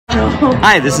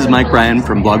Hi, this is Bryan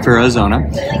from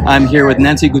BlogForArizona. I'm here with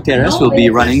Nancy Gutierrez, who will be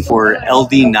running for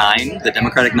LD9, the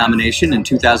Democratic nomination in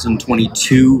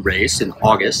 2022 race in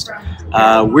August.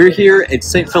 We're here at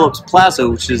St. Philip's Plaza,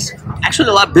 which is actually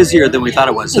a lot busier than we thought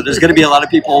it was. So there's going to be a lot of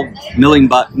people milling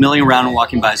around and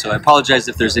walking by. So I apologize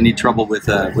if there's any trouble with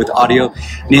audio.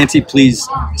 Nancy, please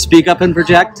speak up and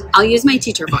project. I'll use my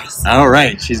teacher voice. All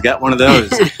right, she's got one of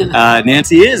those.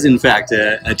 Nancy is, in fact,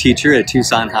 a teacher at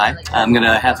Tucson High. I'm going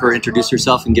to have her introduce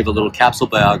herself and give a little capsule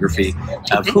biography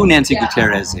of who Nancy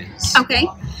Gutierrez is. Okay.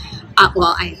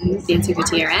 Well, I'm Nancy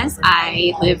Gutierrez.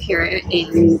 I live here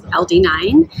in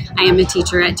LD9. I am a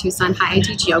teacher at Tucson High. I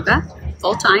teach yoga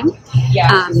full-time.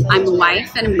 I'm a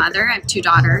wife and a mother. I have two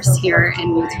daughters here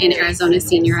in Arizona,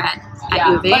 senior at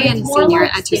U of A and senior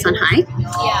at Tucson High.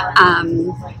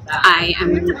 I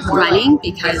am running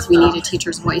because we need a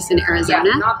teacher's voice in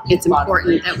Arizona. It's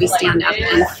important that we stand up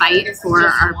and fight for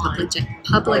our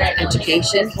public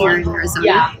education here in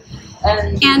Arizona.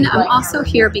 And I'm also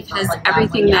here because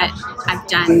everything that I've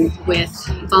done with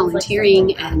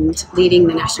volunteering and leading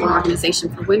the National Organization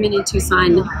for Women in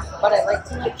Tucson,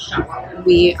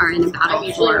 we are in a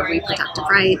battle for reproductive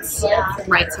rights,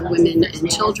 rights of women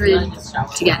and children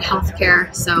to get health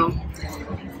care. So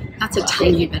that's a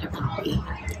tiny bit about me.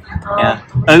 Yeah.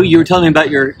 Oh, you were telling me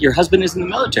about your husband is in the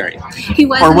military. He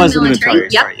was in the military.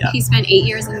 Yep. Sorry, yeah. He spent 8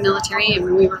 years in the military, and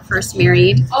when we were first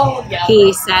married,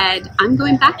 he said, "I'm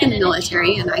going back in the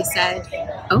military," and I said,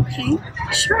 "Okay,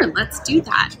 sure, let's do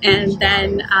that." And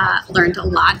then learned a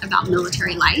lot about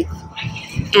military life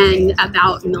and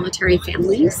about military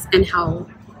families and how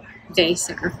they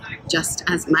serve just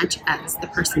as much as the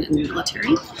person in the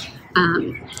military.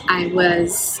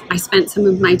 I spent some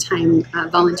of my time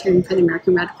volunteering for the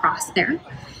American Red Cross there.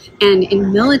 And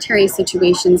in military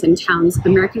situations in towns, the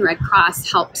American Red Cross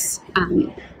helps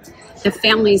the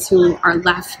families who are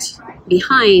left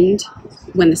behind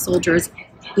when the soldiers,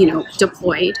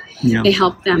 deployed. Yeah. They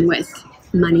help them with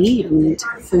money and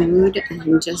food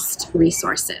and just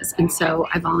resources. And so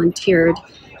I volunteered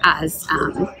as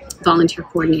volunteer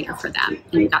coordinator for them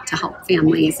and got to help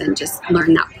families and just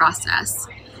learn that process.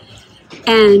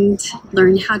 And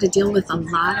learn how to deal with a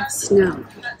lot of snow,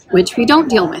 which we don't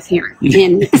deal with here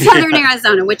in southern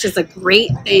Arizona, which is a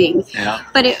great thing. Yeah.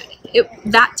 But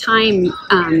that time,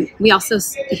 he also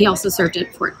served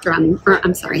at Fort Drum, or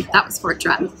I'm sorry, that was Fort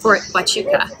Drum, Fort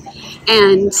Huachuca.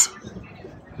 And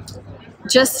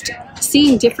just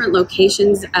seeing different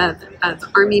locations of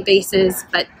Army bases,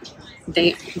 but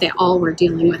they all were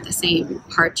dealing with the same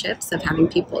hardships of having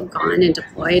people gone and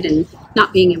deployed and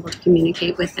not being able to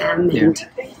communicate with them. And,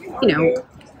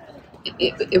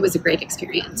 it was a great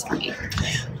experience for me.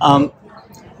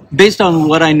 Based on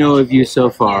what I know of you so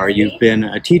far, you've been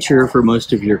a teacher for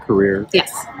most of your career.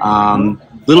 Yes.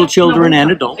 Little children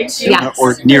and adults, yes.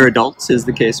 Or near adults is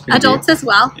the case. Maybe. Adults as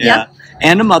well, yeah. Yep.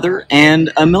 And a mother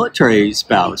and a military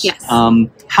spouse. Yes.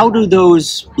 How do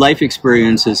those life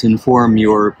experiences inform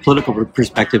your political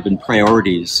perspective and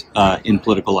priorities in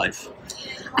political life?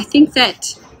 I think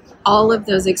that all of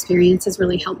those experiences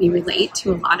really help me relate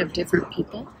to a lot of different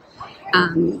people.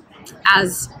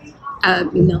 As a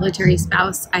military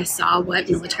spouse, I saw what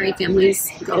military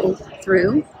families go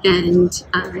through, and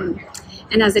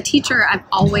as a teacher, I've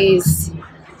always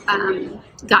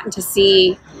gotten to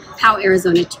see how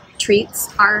Arizona treats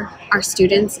our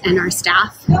students and our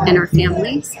staff and our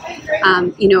families.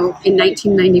 In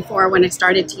 1994, when I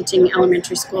started teaching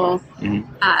elementary school,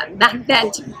 back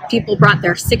then people brought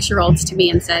their 6-year-olds to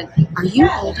me and said, "Are you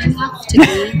old enough to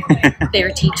be their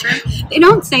teacher?" They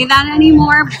don't say that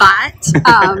anymore, but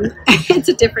it's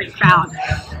a different crowd.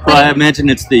 Well, I imagine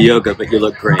it's the yoga, but you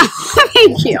look great.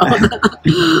 Thank you.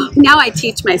 Now I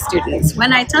teach my students.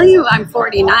 When I tell you I'm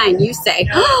 49, you say,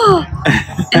 "Oh,"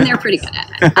 and they're pretty good at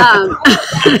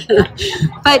it.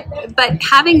 But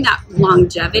having that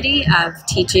longevity of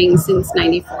teaching since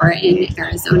 '94 in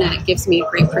Arizona gives me a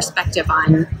great perspective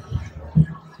on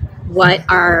what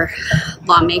our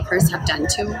lawmakers have done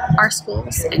to our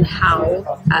schools and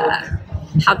how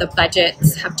the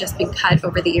budgets have just been cut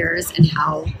over the years, and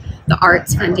how the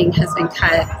arts funding has been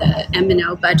cut, the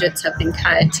M&O budgets have been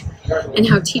cut, and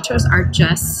how teachers are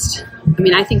just,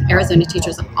 I think Arizona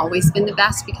teachers have always been the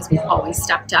best because we've always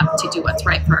stepped up to do what's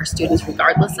right for our students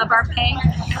regardless of our pay.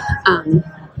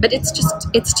 But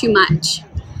it's too much.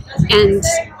 And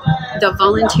the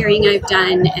volunteering I've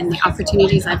done and the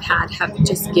opportunities I've had have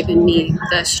just given me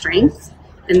the strength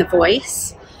and the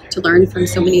voice to learn from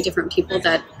so many different people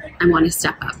that I want to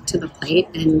step up to the plate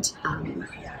and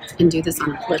do this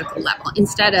on a political level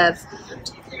instead of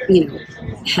you know,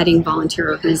 heading volunteer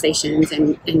organizations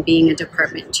and being a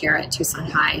department chair at Tucson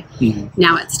High.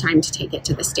 Now it's time to take it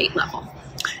to the state level.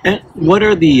 And what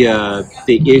are the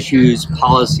issues,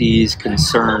 policies,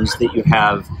 concerns that you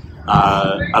have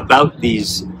about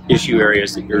these issue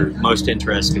areas that you're most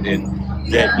interested in,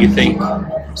 that you think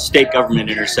state government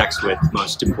intersects with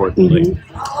most importantly?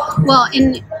 Well,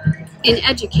 in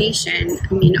education,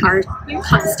 I mean, our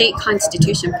state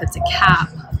constitution puts a cap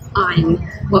on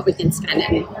what we can spend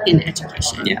in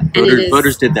education. Yeah, and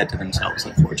voters did that to themselves,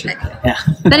 unfortunately. Yeah.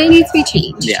 But it needs to be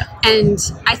changed. Yeah. And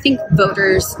I think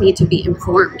voters need to be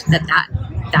informed that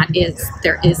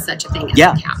there is such a thing as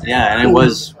a cap. Yeah, and it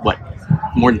was, what,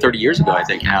 more than 30 years ago, I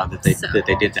think, now that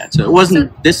they did that. So it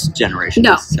wasn't this generation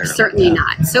necessarily. No, certainly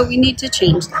not. So we need to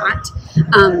change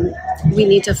that. We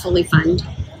need to fully fund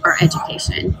our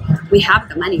education. We have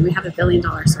the money. We have $1 billion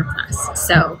surplus.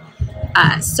 So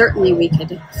certainly we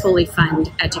could fully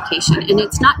fund education. And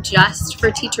it's not just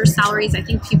for teacher salaries. I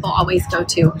think people always go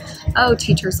to, oh,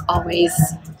 teachers always,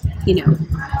 you know,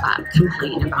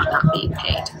 complain about not being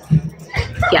paid.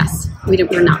 Yes,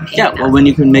 we're not paid enough. Well, when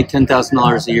you can make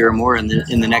 $10,000 a year or more in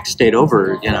the next state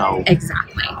over, you know.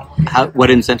 Exactly. What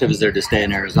incentive is there to stay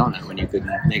in Arizona when you could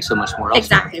make so much more elsewhere?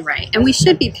 Exactly right. And we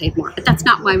should be paid more, but that's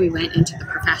not why we went into the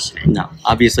profession. No,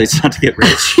 obviously it's not to get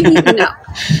rich. No.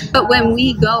 But when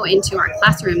we go into our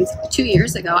classrooms, 2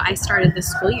 years ago, I started the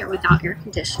school year without air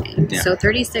conditioning. Yeah. So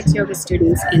 36 yoga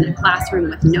students in a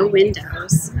classroom with no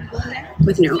windows,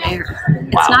 with no air.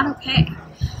 It's not okay.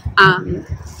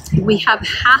 We have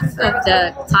half of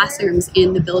the classrooms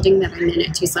in the building that I'm in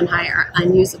at Tucson High are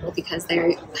unusable because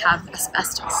they have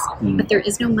asbestos, but there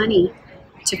is no money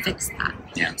to fix that.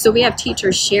 Yeah. So we have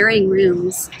teachers sharing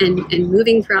rooms and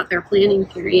moving throughout their planning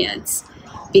periods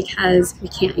because we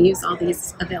can't use all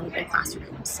these available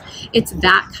classrooms. It's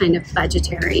that kind of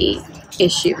budgetary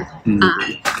issue.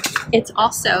 It's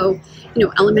also, you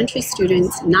know, elementary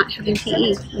students not having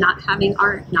PE, not having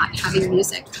art, not having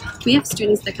music. We have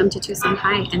students that come to Tucson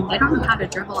High and they don't know how to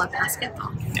dribble a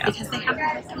basketball because they haven't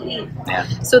had PE. Yeah.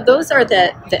 So those are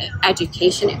the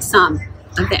some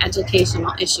of the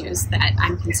educational issues that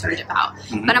I'm concerned about.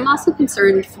 But I'm also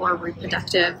concerned for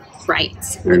reproductive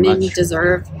rights. Women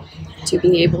deserve to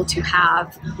be able to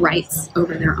have rights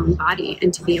over their own body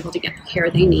and to be able to get the care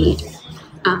they need.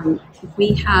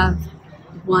 We have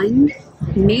one,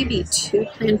 maybe 2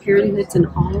 Planned Parenthoods in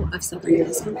all of Southern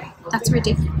Arizona. That's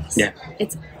ridiculous. Yeah.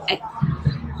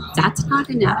 That's not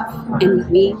enough, and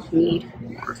we need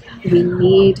more. We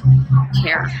need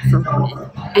care for women,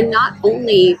 and not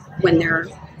only when they're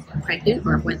pregnant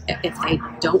or if they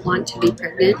don't want to be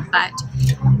pregnant, but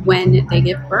when they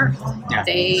give birth.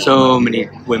 Yeah. So many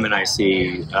women I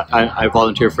see. I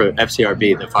volunteer for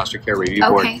FCRB, the Foster Care Review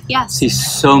Board. Yes. I see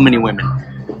so many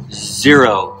women,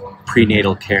 0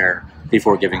 prenatal care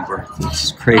before giving birth.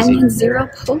 It's crazy. And then 0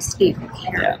 postnatal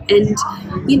care. Yeah.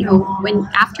 And you know,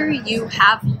 after you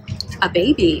have a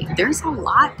baby, there's a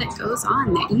lot that goes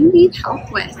on that you need help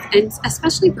with, and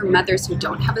especially for mothers who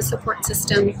don't have a support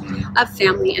system of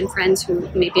family and friends who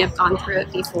maybe have gone through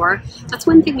it before. That's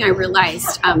one thing I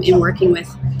realized in working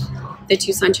with the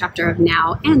Tucson chapter of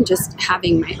NOW and just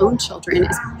having my own children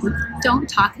is we don't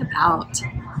talk about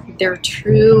their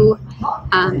true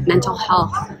mental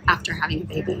health after having a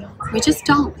baby. We just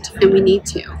don't, and we need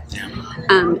to.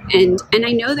 And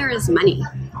I know there is money.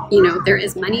 You know, there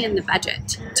is money in the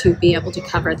budget to be able to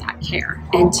cover that care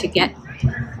and to get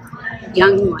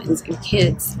young ones and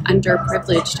kids,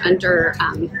 underprivileged,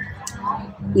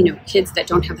 you know, kids that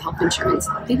don't have health insurance.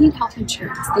 They need health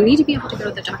insurance. They need to be able to go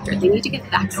to the doctor. They need to get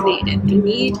vaccinated. They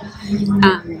need,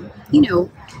 you know,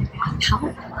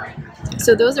 help.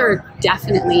 So those are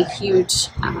definitely huge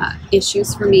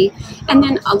issues for me. And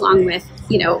then along with,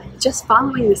 you know, just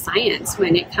following the science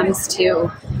when it comes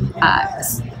to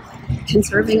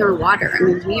conserving our water. I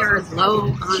mean, we are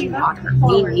low on water.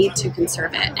 We need to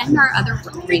conserve it. And our other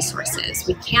resources.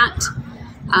 We can't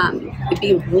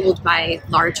be ruled by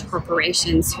large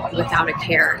corporations without a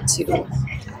care to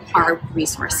our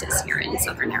resources here in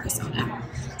Southern Arizona.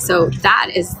 So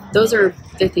those are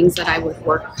the things that I would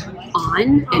work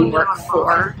on and work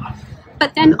for.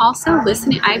 But then also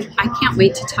listening, I can't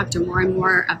wait to talk to more and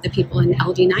more of the people in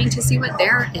LD9 to see what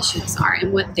their issues are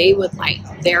and what they would like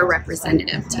their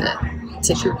representative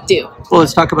to do. Well,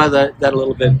 let's talk about that a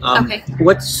little bit. Okay.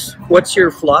 What's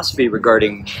your philosophy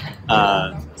regarding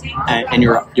and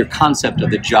your concept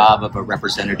of the job of a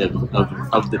representative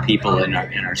of the people in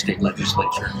our state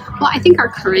legislature? Well, I think our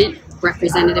current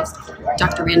representatives,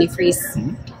 Dr. Randy Freese,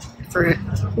 for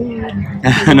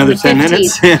another 10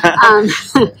 minutes,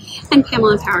 and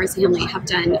Pamela Powers Hanley have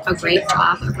done a great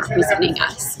job of representing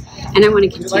us. And I want to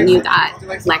continue that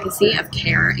legacy of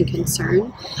care and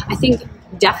concern. I think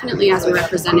definitely as a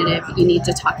representative, you need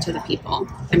to talk to the people.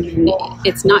 I mean,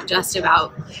 it's not just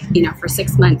about, you know, for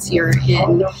 6 months you're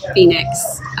in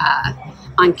Phoenix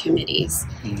on committees.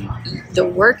 The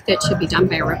work that should be done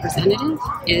by a representative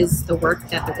is the work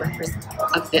that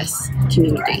of this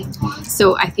community.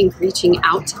 So I think reaching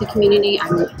out to the community,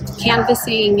 I'm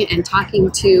canvassing and talking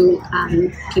to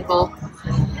people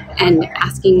and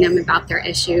asking them about their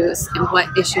issues and what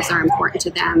issues are important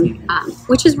to them,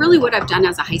 which is really what I've done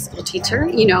as a high school teacher.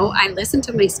 You know, I listen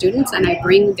to my students and I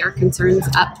bring their concerns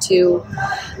up to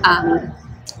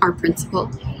our principal.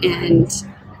 And,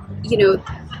 you know,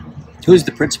 who's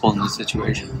the principal in this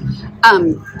situation?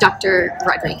 Dr.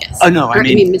 Rodriguez. Oh no, I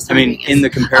mean Ms. Rodriguez. In the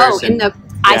comparison. Oh,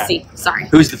 I see. Sorry.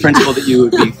 Who's the principal that you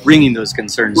would be bringing those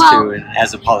concerns to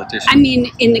as a politician? I mean,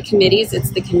 in the committees,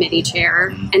 it's the committee chair,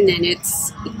 and then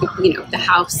it's, you know, the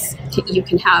House. You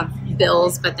can have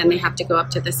bills, but then they have to go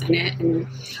up to the Senate, and,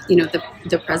 you know,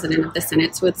 the president of the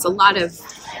Senate. So it's a lot of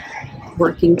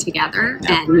working together,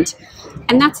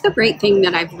 and that's the great thing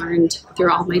that I've learned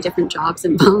through all my different jobs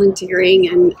and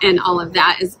volunteering and all of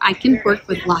that, is I can work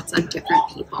with lots of different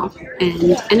people,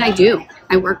 and I do.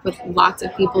 I work with lots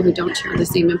of people who don't share the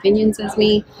same opinions as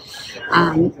me,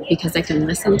 because I can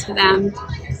listen to them.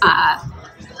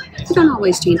 They don't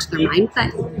always change their mind,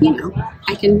 but, you know,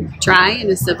 I can try in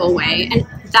a civil way. And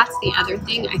that's the other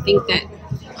thing. I think that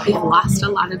we've lost a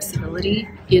lot of civility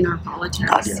in our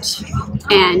politics.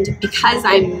 And because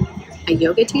I'm a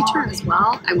yoga teacher as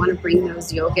well, I want to bring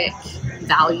those yogic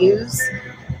values,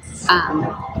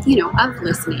 you know, of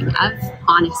listening, of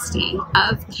honesty,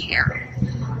 of care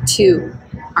to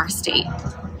our state.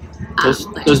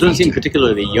 Those don't seem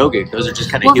particularly yogic. Those are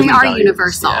just kind of human they are values.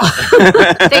 universal.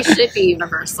 Yeah. They should be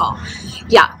universal.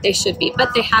 Yeah, they should be,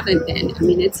 but they haven't been. I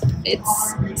mean, it's.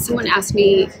 Someone asked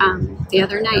me the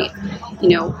other night, you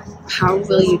know, how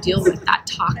will you deal with that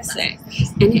toxic?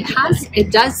 And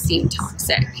it does seem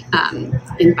toxic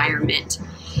environment.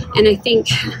 And I think,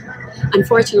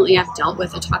 unfortunately, I've dealt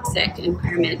with a toxic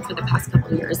environment for the past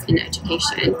couple of years in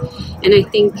education. And I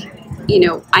think, you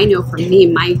know, I know for me,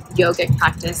 my yogic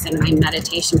practice and my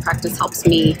meditation practice helps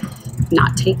me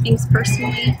not take things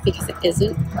personally, because it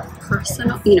isn't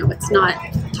personal. You know, it's not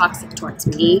toxic towards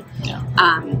me.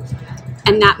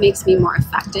 And that makes me more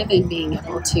effective in being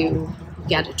able to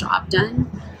get a job done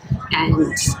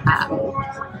and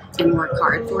work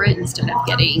hard for it instead of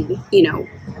getting, you know,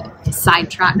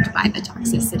 sidetracked by the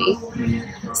toxicity.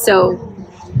 So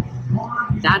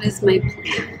that is my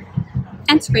plan.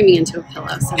 And screaming into a pillow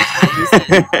sometimes,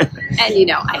 and you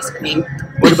know, ice cream.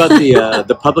 What about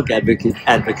the public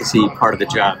advocacy part of the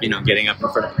job? You know, getting up in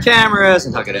front of cameras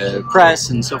and talking to press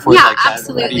and so forth, like that.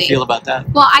 Absolutely. How do you feel about that?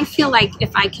 Well, I feel like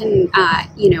if I can,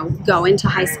 you know, go into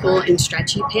high school in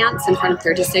stretchy pants in front of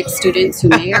 36 students who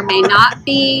may or may not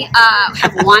be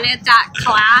have wanted that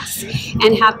class,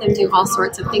 and have them do all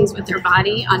sorts of things with their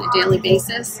body on a daily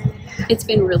basis, it's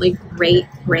been really great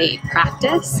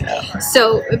practice. Yeah.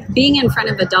 So being in front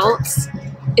of adults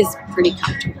is pretty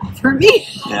comfortable for me,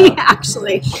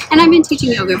 actually. And I've been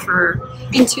teaching yoga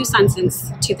in Tucson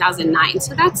since 2009.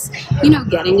 So that's, you know,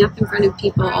 getting up in front of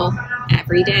people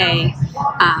every day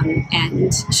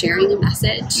and sharing a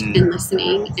message and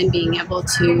listening and being able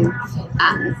to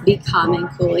be calm and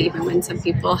cool even when some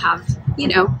people have, you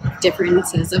know,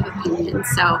 differences of opinion.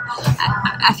 So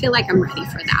I feel like I'm ready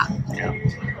for that. Yeah.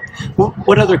 Well,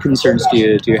 what other concerns do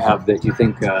you have that you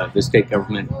think the state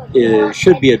government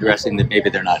should be addressing that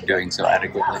maybe they're not doing so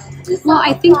adequately? Well,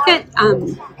 I think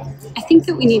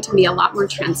that we need to be a lot more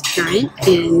transparent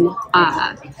in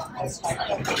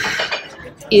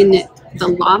the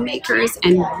lawmakers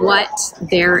and what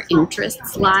their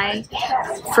interests lie.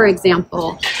 For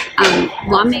example,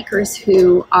 lawmakers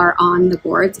who are on the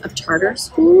boards of charter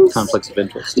schools. Conflicts of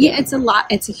interest. Yeah,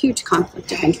 it's a huge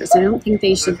conflict of interest. I don't think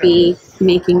they should be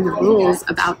making the rules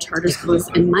about charter schools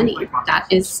and money. That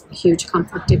is a huge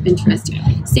conflict of interest.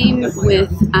 Same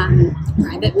with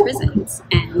private prisons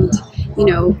and, you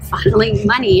know, funneling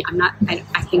money.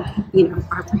 I think, you know,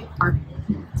 our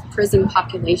prison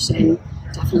population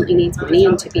definitely needs money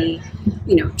and to be,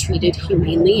 you know, treated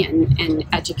humanely, and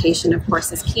education, of course,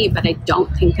 is key, but I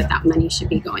don't think that money should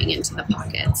be going into the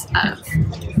pockets of,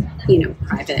 you know,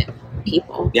 private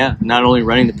people. Yeah, not only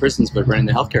running the prisons, but running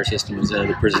the healthcare system is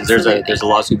the prisons. There's a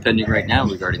lawsuit pending right now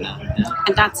regarding that. Yeah.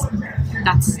 And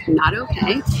that's not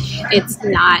okay. It's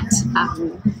not,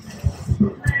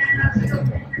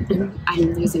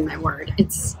 I'm losing my word.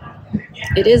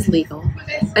 It is legal,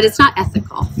 but it's not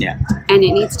ethical. Yeah. And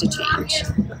it needs to change.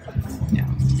 Yeah.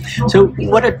 So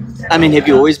I mean, have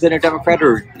you always been a Democrat,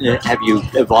 or have you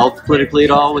evolved politically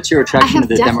at all? What's your attraction to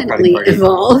the Democratic Party? I have definitely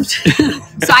evolved.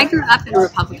 So I grew up in a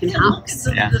Republican house.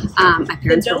 Yeah. My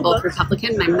parents were both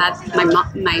Republican. My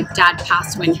dad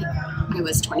passed when I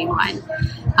was 21.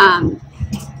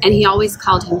 And he always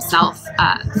called himself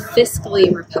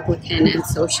fiscally Republican and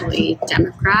socially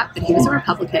Democrat, but he was a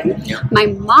Republican. Yeah. My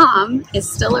mom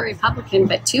is still a Republican,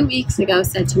 but 2 weeks ago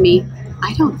said to me,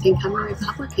 I don't think I'm a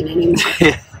Republican anymore.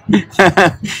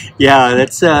 Yeah,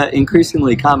 that's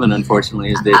increasingly common,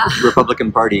 unfortunately, as the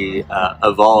Republican Party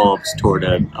evolves toward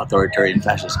an authoritarian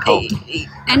fascist cult.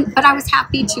 But I was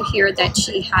happy to hear that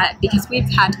she had, because we've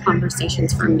had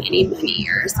conversations for many, many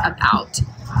years about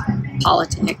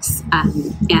politics,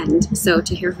 and so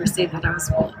to hear her say that, I was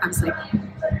like,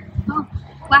 oh,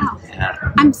 wow.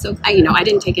 Yeah. I'm so, I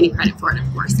didn't take any credit for it,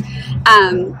 of course.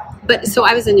 But so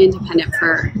I was an independent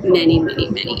for many, many,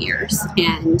 many years,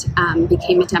 and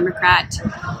became a Democrat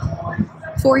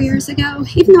 4 years ago.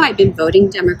 Even though I'd been voting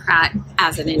Democrat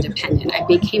as an independent, I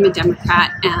became a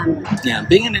Democrat. Yeah,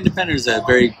 being an independent is a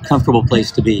very comfortable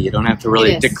place to be. You don't have to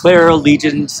really declare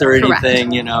allegiance or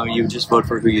anything. Correct. You just vote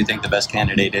for who you think the best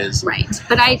candidate is. Right.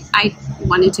 But I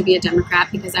wanted to be a Democrat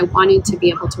because I wanted to be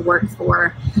able to work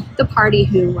for the party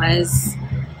who was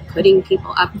putting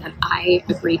people up that I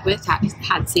agreed with,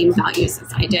 had same values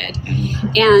as I did.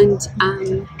 And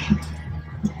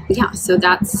yeah, so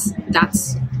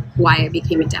that's why I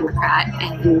became a Democrat.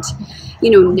 And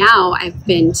now I've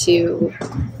been to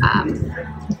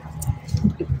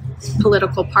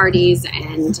political parties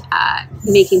and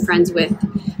making friends with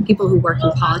people who work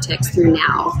in politics through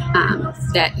now,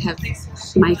 that have,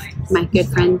 my good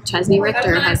friend Chesney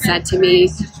Richter has said to me,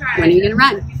 when are you going to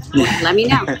run? Let me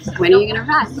know. When are you going to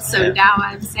run? So now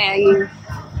I'm saying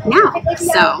now.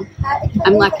 So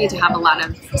I'm lucky to have a lot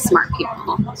of smart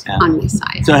people on my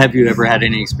side. So have you ever had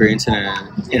any experience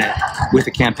with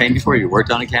a campaign before? You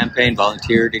worked on a campaign,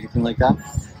 volunteered, anything like that?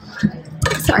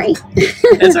 Sorry.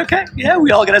 It's okay. Yeah,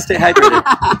 we all got to stay hydrated.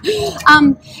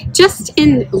 Just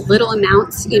in little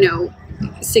amounts,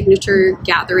 signature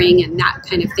gathering and that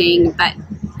kind of thing. But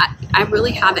I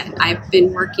really haven't. I've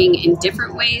been working in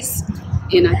different ways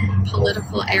in a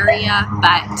political area,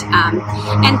 but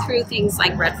and through things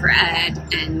like Red for Ed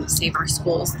and Save Our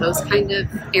Schools, those kind of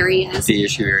areas. The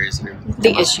issue areas.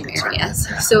 The issue areas.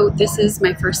 So this is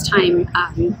my first time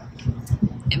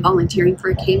volunteering for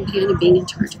a campaign and being in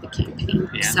charge of a campaign.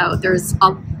 Yeah. So there's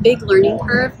a big learning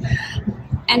curve,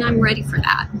 and I'm ready for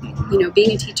that.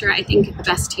 Being a teacher, I think the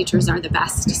best teachers are the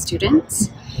best students,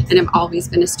 and I've always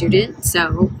been a student,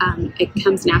 so it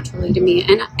comes naturally to me,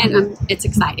 and it's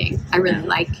exciting. I really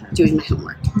like doing my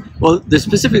homework. Well, the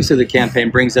specifics of the campaign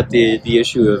brings up the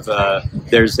issue of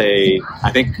there's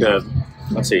I think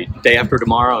let's see, day after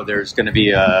tomorrow, there's going to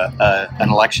be an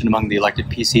election among the elected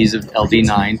PCs of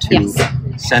LD9 to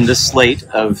send a slate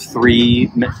of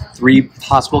three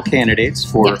possible candidates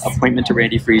for appointment to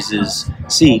Randy Freese's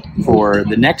seat for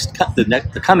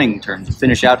the coming term, to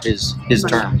finish out his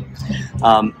term.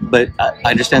 But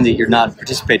I understand that you're not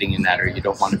participating in that, or you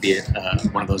don't want to be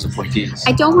one of those appointees.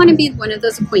 I don't want to be one of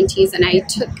those appointees, and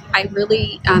I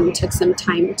really took some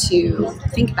time to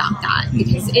think about that,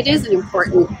 because it is an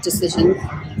important decision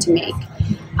to make.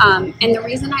 And the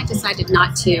reason I decided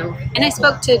not to, and I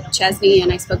spoke to Chesney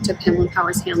and I spoke to Pamela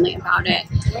Powers Hanley about it,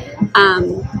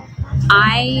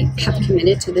 I have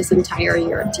committed to this entire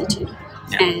year of teaching.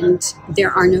 And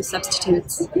there are no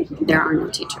substitutes, there are no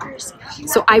teachers.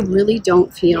 So I really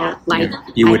don't feel like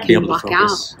you would I be can able to walk out.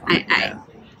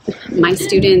 My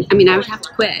student, I would have to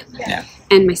quit.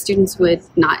 And my students would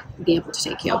not be able to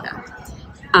take yoga.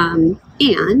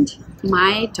 And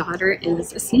my daughter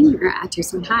is a senior at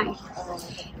Tucson High.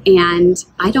 And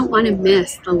I don't want to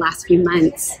miss the last few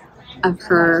months of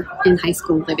her in high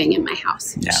school living in my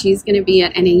house. She's going to be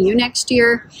at NAU next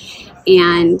year,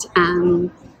 and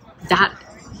that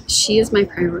she is my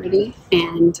priority,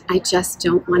 and I just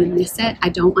don't want to miss it. I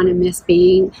don't want to miss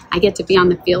I get to be on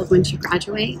the field when she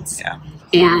graduates.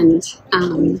 And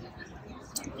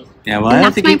well, and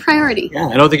that's my priority.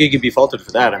 I don't think you can be faulted for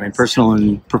that. Personal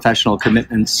and professional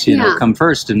commitments, come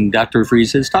first, and Dr.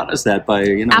 Freese has taught us that by,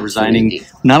 resigning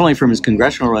not only from his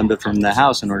congressional run, but from the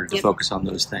House in order to focus on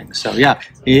those things. So,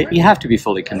 you have to be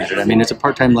fully committed. It's a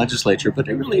part-time legislature, but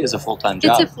it really is a full-time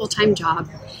job. It's a full-time job,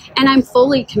 and I'm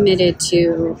fully committed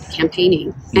to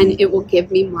campaigning, and it will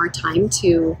give me more time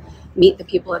to meet the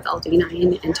people of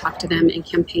LD9 and talk to them and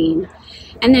campaign.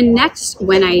 And then next,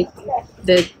 when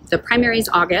the primary is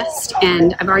August,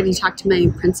 and I've already talked to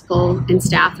my principal and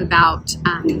staff about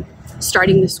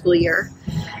starting the school year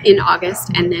in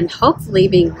August, and then hopefully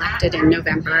being elected in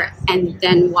November, and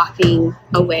then walking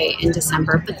away in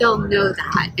December. But they'll know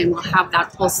that, and we'll have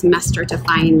that whole semester to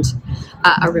find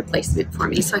a replacement for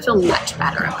me. So I feel much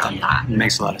better about that. It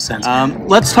makes a lot of sense.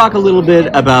 Let's talk a little bit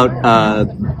about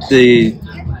the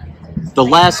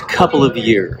last couple of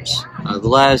years. The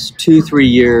last 2-3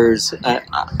 years,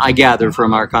 I gather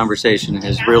from our conversation,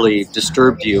 has really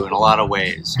disturbed you in a lot of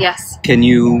ways. Yes. Can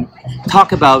you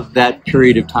talk about that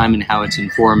period of time and how it's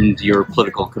informed your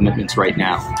political commitments right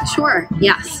now? Sure,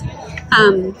 yes.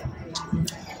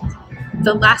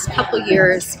 The last couple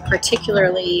years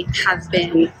particularly have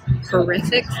been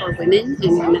horrific for women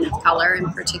and women of color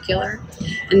in particular,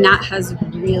 and that has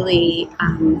really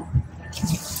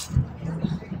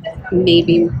made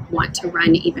me want to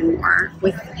run even more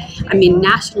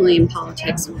nationally in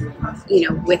politics,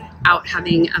 without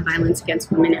having a Violence Against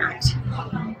Women Act.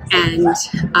 And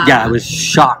I was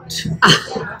shocked.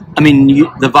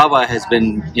 The VAWA has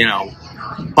been,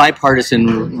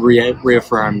 bipartisan,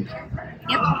 reaffirmed.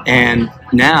 Yep. And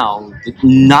now,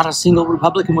 not a single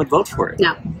Republican would vote for it.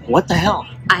 No. What the hell?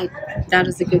 That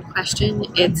is a good question.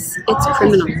 It's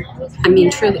criminal.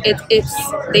 Truly,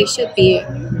 they should be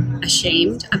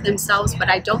ashamed of themselves, but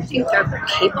I don't think they're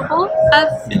capable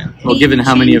of. Yeah. Well, given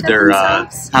how many of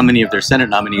their Senate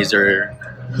nominees are,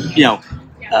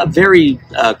 very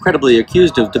credibly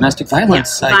accused of domestic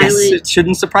violence, I guess it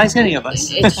shouldn't surprise any of us.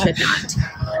 It should not.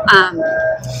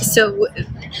 So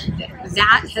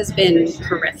that has been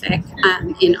horrific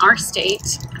in our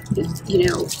state.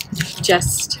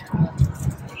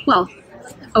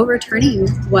 Overturning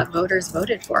what voters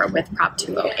voted for with Prop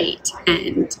 208,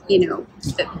 and you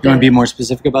want to be more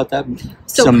specific about that?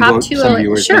 So some Prop 208,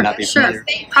 viewers may not be familiar.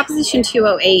 Proposition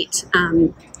 208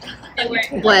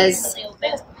 was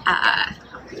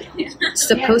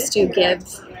supposed to give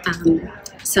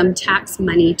some tax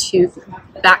money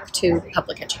back to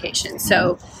public education.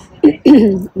 So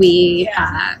we,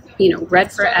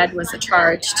 Red for Ed was a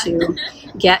charge to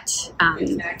get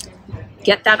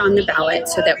that on the ballot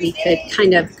so that we could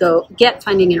kind of get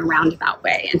funding in a roundabout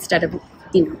way. Instead of,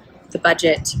 the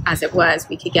budget as it was,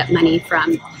 we could get money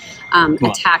from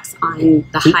a tax on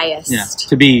the highest. Yeah.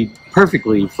 To be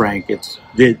perfectly frank, it's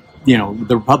the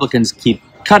Republicans keep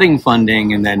cutting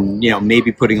funding and then,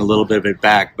 maybe putting a little bit of it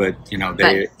back, but,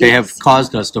 they have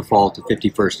caused us to fall to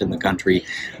 51st in the country,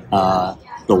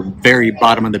 the very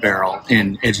bottom of the barrel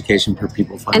in education per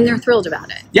pupil funding. And they're thrilled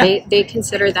about it. Yeah. They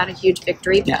consider that a huge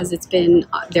victory because it's been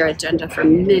their agenda for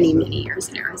many, many years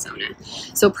in Arizona.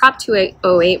 So Prop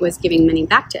 208 was giving money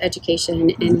back to education,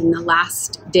 and in the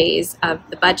last days of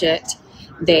the budget,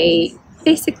 they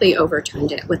basically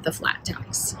overturned it with the flat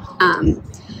tax. And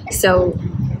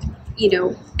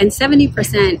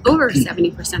over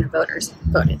 70% of voters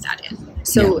voted that in.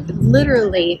 So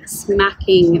literally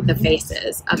smacking the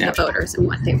faces of the voters and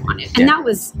what they wanted. And that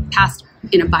was passed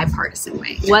in a bipartisan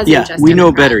way. It wasn't just we know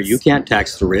Democrats. better. You can't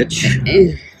tax the rich.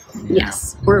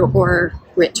 Yes, or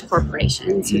rich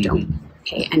corporations who don't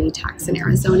pay any tax in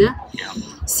Arizona. Yeah.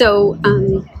 So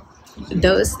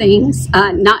those things,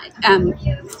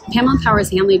 Pamela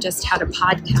Powers-Hanley just had a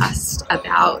podcast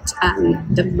about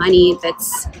the money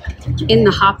that's in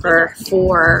the hopper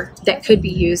that could be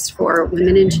used for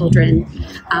women and children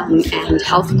and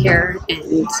healthcare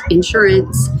and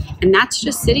insurance, and that's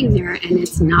just sitting there and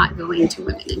it's not going to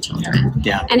women and children.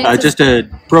 Yeah. And just a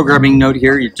programming note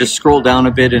here, you just scroll down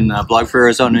a bit in Blog for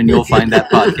Arizona and you'll find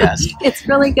that podcast. It's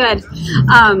really good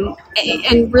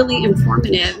and really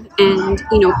informative, and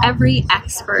every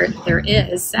expert there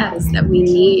is says that we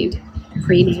need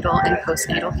prenatal and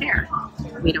postnatal care.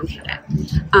 We don't get it.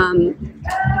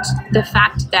 The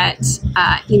fact that,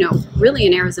 really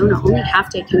in Arizona, only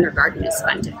half-day kindergarten is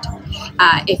funded.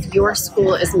 If your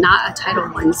school is not a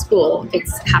Title I school,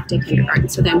 it's half-day kindergarten.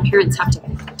 So then parents have to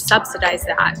subsidize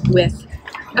that with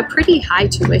a pretty high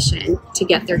tuition to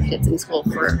get their kids in school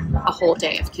for a whole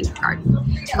day of kindergarten.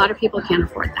 A lot of people can't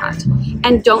afford that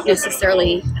and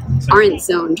aren't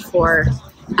zoned for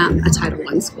a Title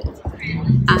I school.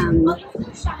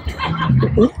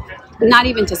 Not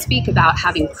even to speak about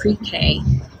having pre-K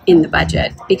in the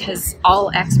budget, because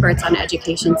all experts on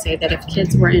education say that if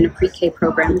kids were in a pre-K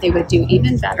program, they would do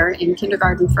even better in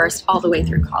kindergarten first all the way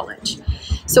through college.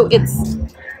 So it's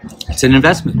an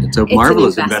investment. It's a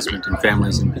marvelous investment in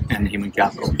families and human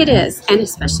capital. It is, and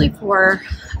especially for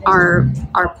our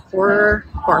poorer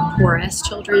or poorest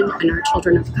children and our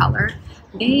children of color.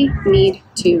 they need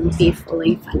to be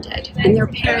fully funded, and their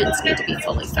parents need to be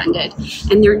fully funded,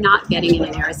 and they're not getting it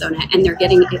in Arizona, and they're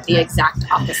getting it the exact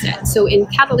opposite. So in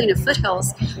Catalina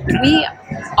Foothills, we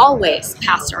always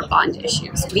pass our bond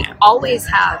issues. We always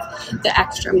have the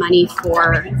extra money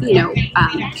for,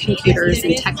 computers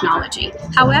and technology.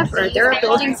 However, there are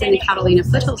buildings in the Catalina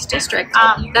Foothills district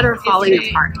that are falling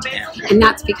apart, and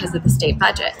that's because of the state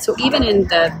budget. So even in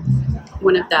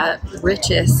one of the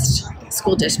richest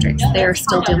school districts, they're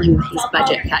still dealing with these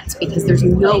budget cuts because there's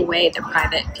no way the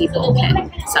private people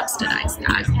can subsidize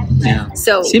that. Yeah.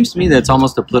 So it seems to me that's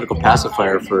almost a political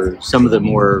pacifier for some of the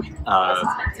more,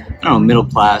 middle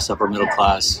class, upper middle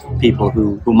class people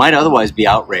who might otherwise be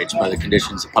outraged by the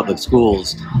conditions of public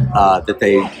schools, that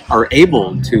they are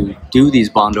able to do these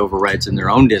bond overrides in their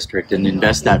own district and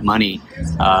invest that money,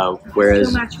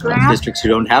 whereas districts who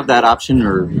don't have that option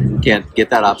or can't get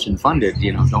that option funded,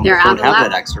 don't have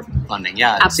that extra funding.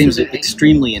 Yeah, it Absolutely. seems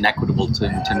extremely inequitable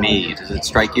to me. Does it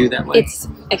strike you that way? It's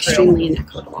extremely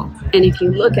inequitable. And if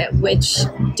you look at which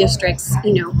districts,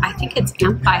 I think it's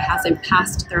Ampi hasn't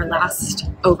passed their last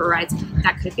overrides.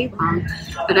 That could be wrong,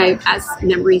 but as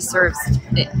memory serves,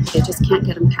 they just can't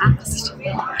get them passed.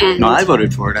 And no, I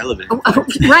voted for it. I live in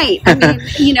it. Right. I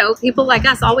mean, people like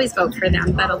us always vote for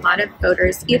them, but a lot of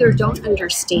voters either don't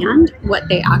understand what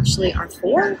they actually are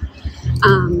for,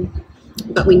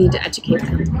 but we need to educate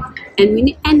them.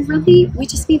 And really, we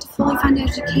just need to fully fund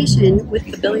education with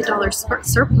the $1 billion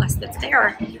surplus that's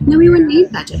there. And then we wouldn't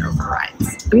need budget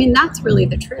overrides. I mean, that's really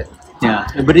the truth. Yeah,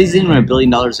 but is even $1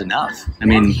 billion enough? I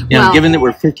mean, given that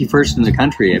we're 51st in the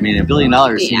country, I mean, $1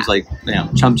 billion seems like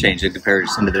chump change in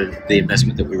comparison to the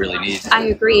investment that we really need. I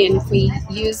agree, and if we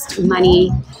used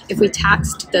money, if we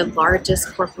taxed the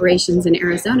largest corporations in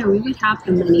Arizona, we would have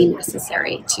the money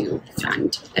necessary to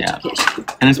fund education.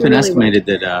 And it's been estimated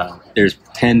that there's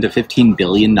 $10 to $15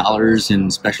 billion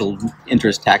in special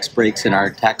interest tax breaks in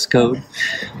our tax code,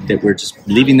 that we're just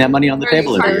leaving that money on the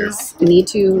table every year. Those need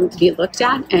to be looked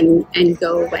at and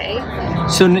go away.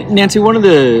 So Nancy, one of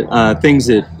the things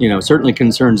that certainly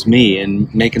concerns me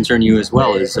and may concern you as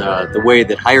well is the way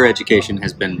that higher education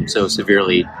has been so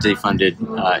severely defunded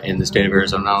in the state of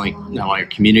Arizona. Not only our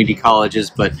community colleges,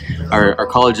 but our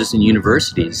colleges and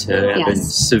universities have been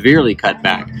severely cut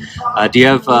back. Do you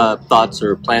have thoughts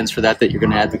or plans for that you're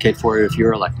going to advocate for if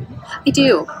you're elected? I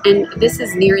do, and this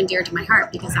is near and dear to my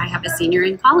heart because I have a senior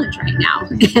in college right now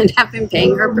and have been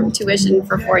paying her tuition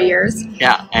for 4 years.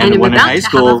 Yeah, and when in high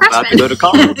school, about to go to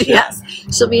college. Yes,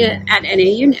 she'll be at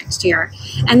NAU next year,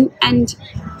 and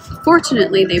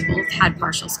fortunately, they both had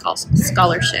partial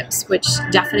scholarships, which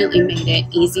definitely made it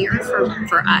easier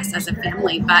for us as a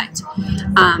family. But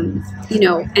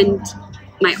and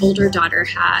my older daughter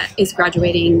is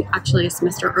graduating actually a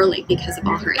semester early because of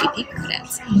all her AP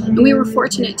credits. And we were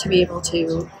fortunate to be able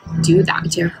to do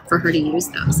that, for her to use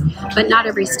those. But not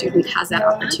every student has that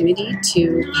opportunity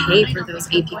to pay for those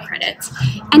AP credits.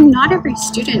 And not every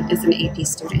student is an AP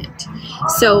student.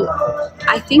 So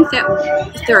I think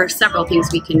that there are several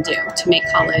things we can do to make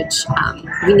college.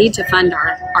 We need to fund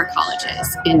our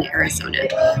colleges in Arizona.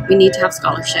 We need to have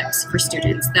scholarships for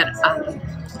students that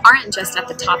aren't just at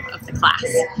the top of the class.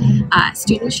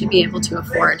 Students should be able to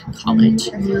afford college.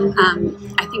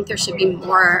 I think there should be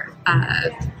more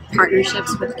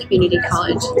partnerships with community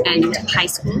college and high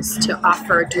schools to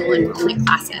offer dual enrollment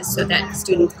classes so that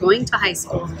students going to high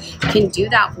school can do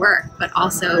that work but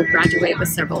also graduate with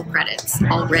several credits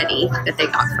already that they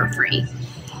got for free.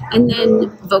 And then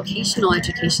vocational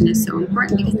education is so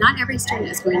important because not every student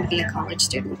is going to be a college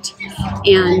student.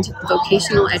 And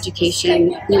vocational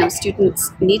education,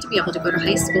 students need to be able to go to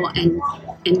high school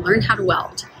and learn how to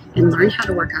weld and learn how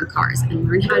to work on cars and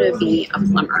learn how to be a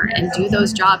plumber and do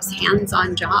those jobs,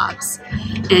 hands-on jobs,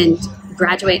 and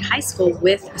graduate high school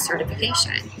with a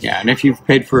certification. Yeah, and if you've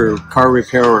paid for car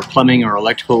repair or plumbing or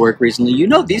electrical work recently,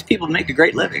 these people make a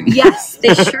great living. Yes,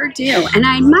 they sure do. And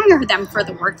I admire them for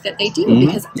the work that they do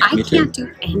because I can't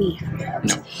do any of it.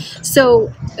 No.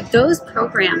 So those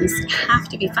programs have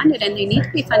to be funded, and they need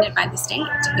to be funded by the state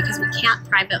because we can't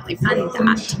privately fund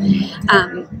that.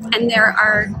 And there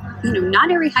are,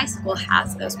 not every high school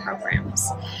has those programs.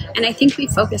 And I think we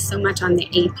focus so much on the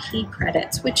AP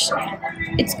credits, which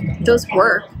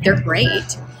they're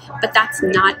great, but that's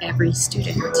not every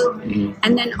student.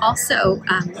 And then also,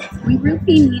 we really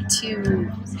need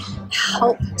to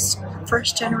help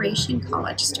first-generation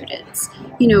college students.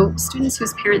 Students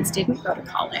whose parents didn't go to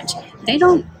college. They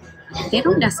don't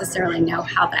necessarily know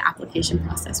how the application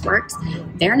process works.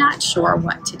 They're not sure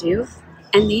what to do.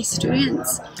 And these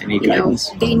students, they need guidance.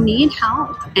 They need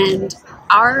help. And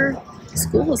our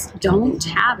schools don't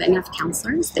have enough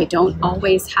counselors. They don't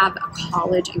always have a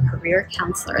college and career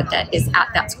counselor that is at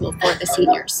that school for the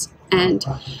seniors. And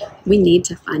we need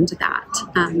to fund that.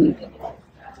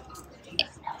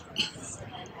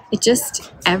 It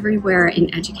just everywhere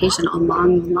in education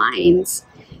along the lines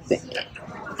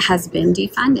has been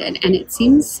defunded. And it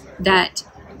seems that,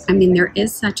 I mean, there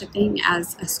is such a thing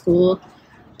as a school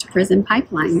to prison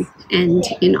pipeline. And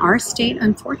in our state,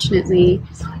 unfortunately,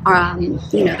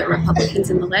 you know, the Republicans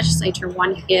in the legislature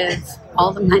want to give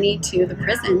all the money to the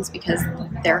prisons because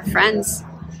their friends,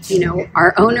 you know,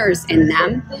 are owners in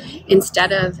them,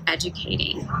 instead of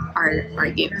educating our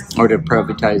youth. Or to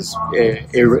privatize,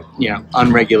 you know,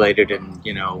 unregulated and,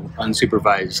 you know,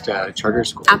 unsupervised charter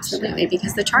schools. Absolutely,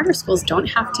 because the charter schools don't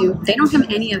have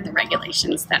any of the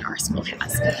regulations that our school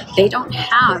has. They don't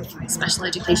have special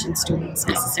education students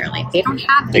necessarily. They don't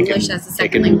have English as a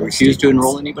second language. They can refuse to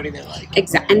enroll anybody they like.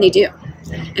 Exactly, and they do.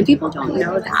 And people don't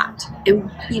know that.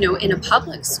 And, you know, in a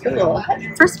public school,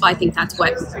 first of all, I think that's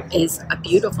what is a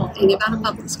beautiful thing about a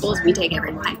public school is we take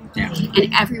everyone. Yeah.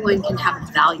 And everyone can have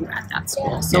value at that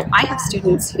school. So I have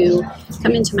students who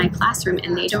come into my classroom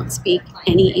and they don't speak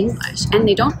any English. And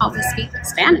they don't always speak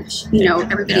Spanish. You know,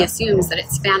 everybody assumes that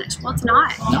it's Spanish. Well, it's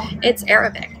not. No. It's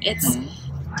Arabic. It's,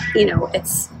 you know,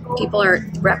 it's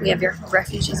we have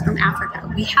refugees from Africa.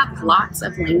 We have lots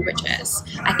of languages.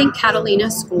 I think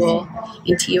Catalina School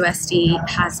in TUSD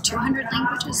has 200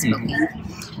 languages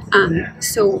spoken.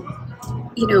 So,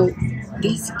 you know,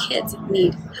 these kids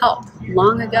need help.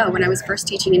 Long ago, when I was first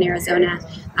teaching in Arizona,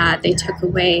 they took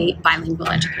away bilingual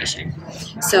education.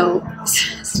 So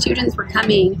students were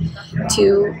coming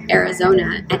to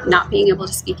Arizona and not being able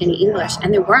to speak any English,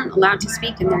 and they weren't allowed to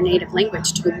speak in their native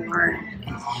language to learn.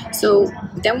 So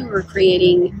then we were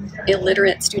creating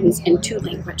illiterate students in 2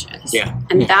 languages.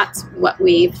 And that's what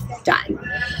we've done.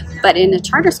 But in a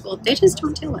charter school, they just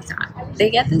don't deal with that. They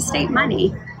get the state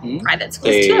money. Private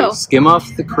schools too. They skim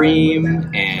off the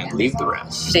cream and leave the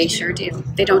rest. They sure do.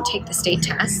 They don't take the state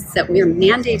tests that we're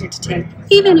mandated to take,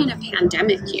 even in a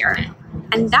pandemic year.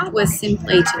 And that was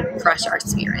simply to crush our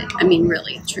spirit. I mean,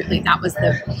 really, truly, that was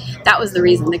the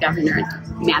reason the governor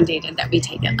mandated that we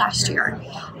take it last year.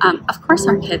 Of course,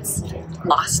 our kids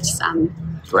lost some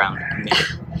ground.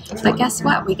 But guess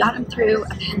what? We got them through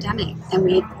a pandemic, and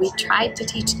we tried to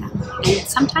teach them. And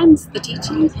sometimes the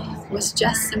teaching was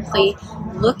just simply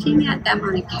looking at them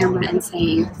on a camera and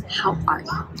saying, "How are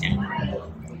you?"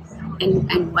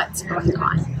 And what's going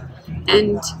on.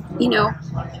 And, you know,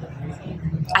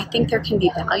 I think there can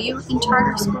be value in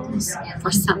charter schools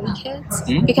for some kids,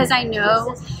 because I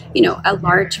know, you know, a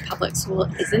large public school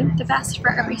isn't the best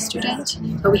for every student,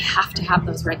 but we have to have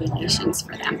those regulations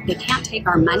for them. They can't take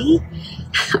our money,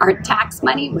 our tax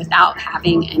money, without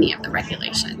having any of the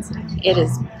regulations. It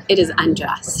is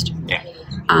unjust.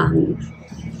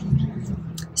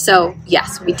 So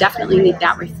yes, we definitely need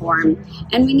that reform,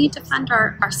 and we need to fund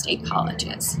our state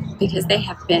colleges because they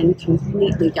have been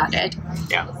completely gutted.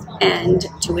 And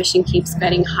tuition keeps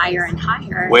getting higher and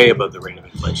higher. Way above the rate of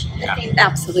inflation.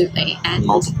 Absolutely. And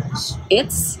multiples.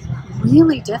 It's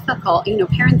really difficult. You know,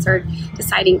 parents are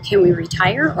deciding, can we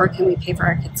retire or can we pay for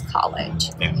our kids' college?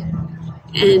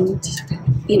 And,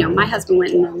 you know, my husband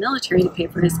went in the military to pay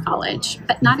for his college,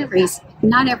 but not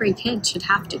every kid should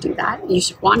have to do that. You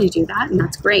should want to do that, and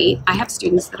that's great. I have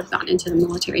students that have gone into the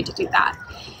military to do that,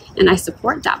 and I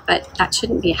support that, but that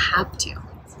shouldn't be a have to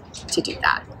do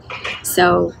that.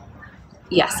 So,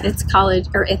 yes, it's college,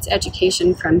 or it's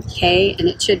education from K, and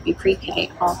it should be pre-K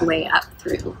all the way up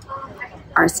through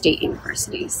our state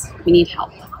universities. We need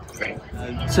help.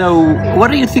 So,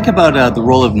 what do you think about the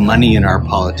role of money in our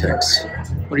politics?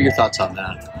 What are your thoughts on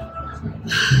that?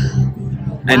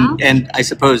 And I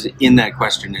suppose in that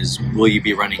question is, will you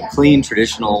be running clean,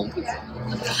 traditional?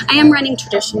 I am running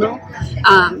traditional.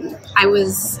 I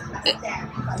was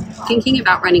thinking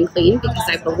about running clean because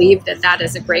I believe that that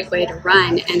is a great way to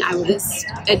run, and I was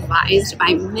advised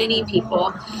by many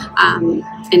people,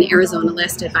 an Arizona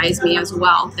list advised me as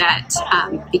well, that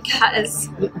because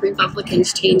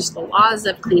Republicans changed the laws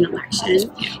of clean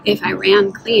election, if I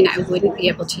ran clean, I wouldn't be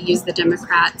able to use the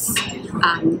Democrats,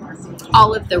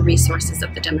 all of the resources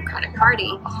of the Democratic Party,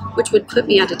 which would put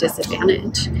me at a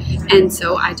disadvantage. And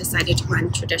so I decided to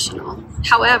run traditional.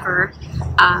 However,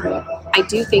 I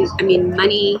do think, I mean,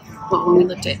 money, well, when we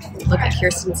look at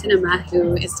Kirsten Sinema,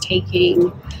 who is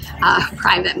taking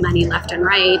private money left and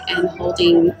right and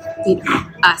holding, you know,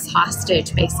 us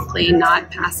hostage, basically not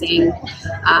passing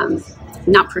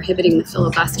not prohibiting the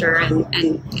filibuster,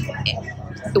 and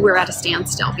we're at a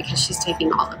standstill because she's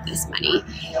taking all of this money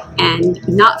and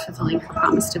not fulfilling her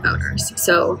promise to voters.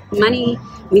 So money,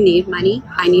 we need money.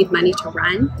 I need money to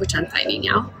run, which I'm fighting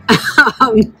now.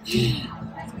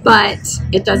 But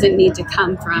it doesn't need to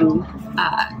come from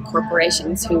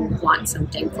corporations who want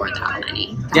something for that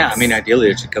money. Yeah, I mean, ideally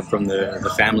it should come from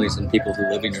the families and people who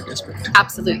live in your district.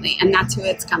 Absolutely, and that's who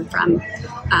it's come from,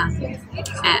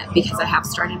 because I have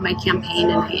started my campaign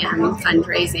and I am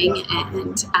fundraising,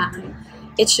 and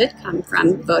it should come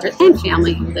from voters and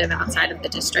family who live outside of the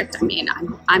district. I mean,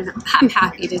 I'm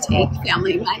happy to take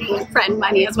family money and friend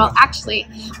money as well. Actually,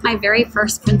 my very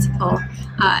first principal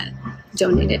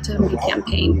donated to my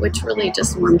campaign, which really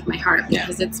just warmed my heart,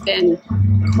 because it's been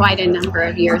quite a number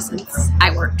of years since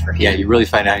I worked for him. Yeah, you really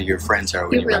find out who your friends are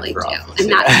when you run for office.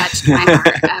 And that touched my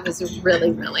heart. I was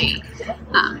really, really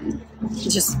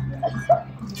because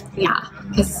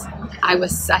I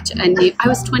was I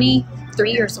was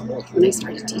 23 years old when I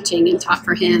started teaching and taught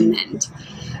for him, and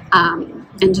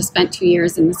just spent 2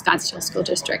 years in the Scottsdale School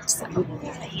District. So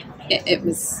it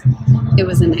was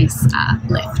a nice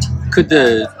lift. Could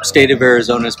the state of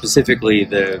Arizona, specifically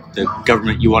the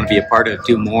government you want to be a part of,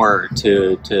 do more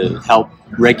to help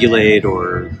regulate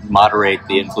or moderate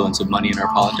the influence of money in our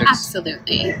politics?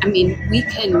 Absolutely. I mean, we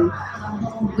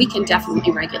can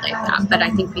definitely regulate that, but I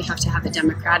think we have to have a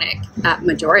Democratic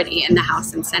majority in the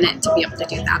House and Senate to be able to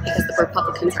do that, because the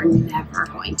Republicans are never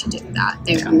going to do that.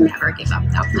 They will never give up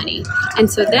that money. And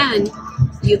so then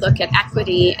you look at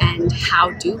equity and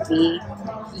how do we,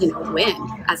 win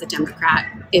as a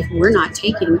Democrat if we're not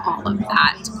taking all of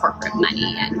that corporate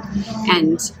money,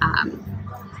 and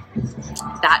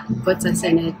that puts us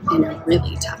in a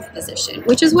really tough position,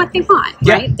 which is what they want,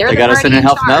 right? They got us in a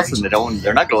health mess, and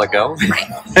they're not going to let go.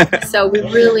 Right. So we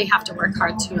really have to work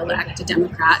hard to elect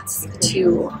Democrats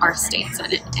to our state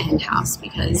Senate and House,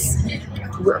 because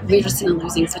we're just in a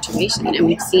losing situation, and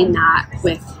we've seen that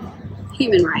with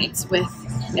human rights, with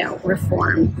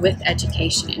reform, with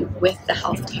education, with the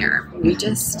health care. We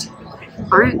just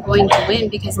aren't going to win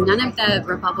because none of the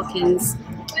Republicans,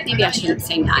 maybe I shouldn't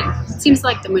say none, it seems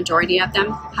like the majority of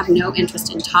them have no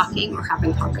interest in talking or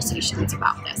having conversations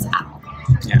about this at all.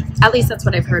 Yeah. At least that's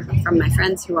what I've heard from my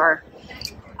friends who are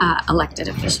elected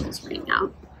officials right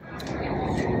now.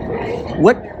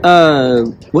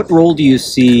 What role do you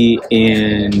see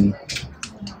in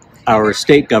our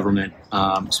state government,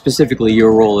 specifically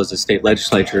your role as a state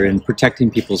legislature, in protecting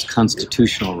people's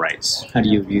constitutional rights? How do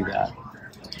you view that?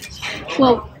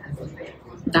 Well,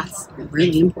 that's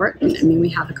really important. I mean, we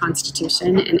have a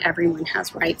Constitution, and everyone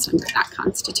has rights under that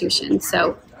Constitution.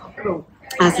 So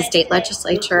as a state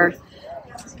legislator,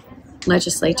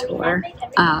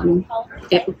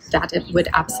 it would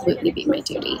absolutely be my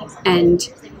duty. And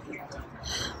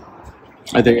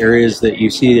are there areas that you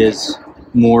see as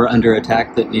more under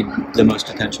attack that need the most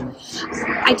attention?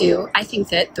 I do. I think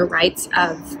that the rights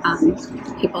of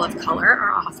people of color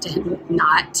are often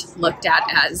not looked at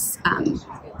as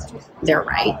their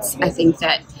rights. I think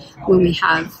that when we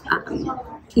have,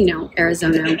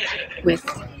 Arizona with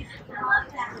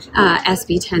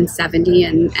SB 1070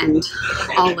 and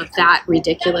all of that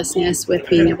ridiculousness with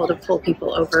being able to pull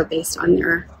people over based on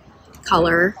their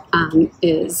color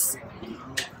is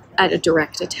at a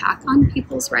direct attack on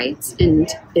people's rights and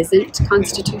isn't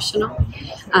constitutional.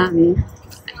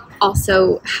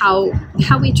 Also, how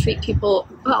we treat people,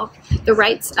 well, the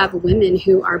rights of women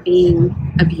who are being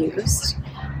abused.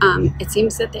 It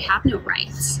seems that they have no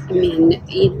rights. I mean,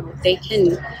 they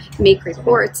can make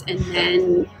reports, and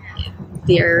then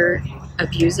their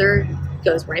abuser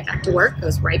goes right back to work,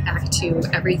 goes right back to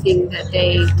everything that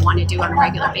they want to do on a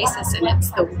regular basis, and it's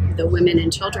the women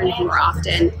and children who are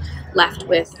often left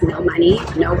with no money,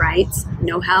 no rights,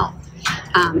 no help.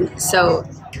 So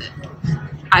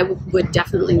I would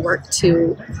definitely work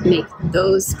to make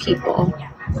those people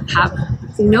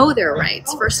know their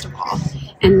rights, first of all,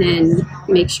 and then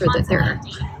make sure that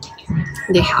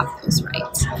they have those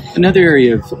rights. Another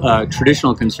area of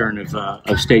traditional concern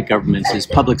of state governments is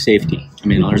public safety. I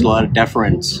mean, there's a lot of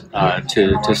deference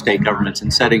to state governments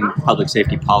in setting public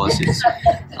safety policies.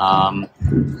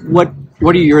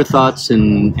 What are your thoughts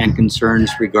and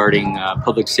concerns regarding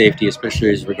public safety,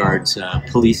 especially as regards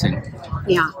policing?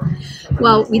 Yeah,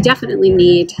 well, we definitely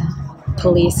need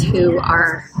police who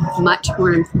are much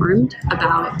more informed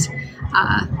about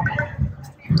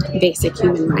basic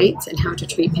human rights and how to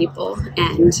treat people,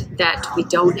 and that we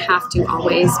don't have to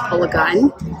always pull a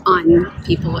gun on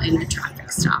people in a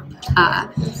traffic stop.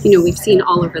 We've seen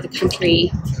all over the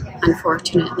country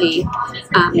unfortunately,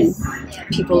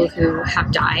 people who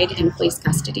have died in police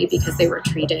custody because they were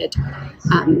treated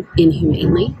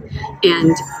inhumanely,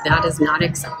 and that is not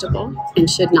acceptable and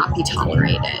should not be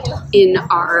tolerated in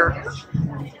our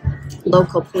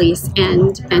local police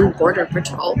and border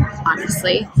patrol,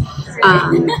 honestly.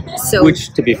 So,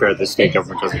 which, to be fair, the state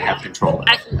government doesn't have control of.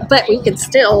 But we can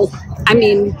still, I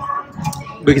mean,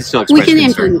 we can still express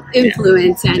concern.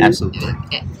 Influence Yeah.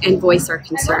 and voice our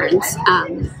concerns.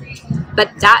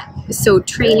 But so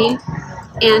training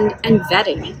and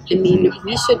vetting. I mean,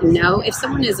 we should know if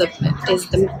someone is a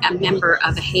member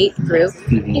of a hate group,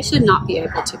 they should not be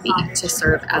able to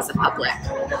serve as a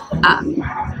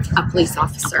police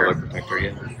officer. A public protector,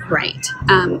 yeah. Right.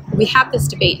 We have this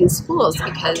debate in schools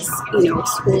because,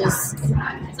 schools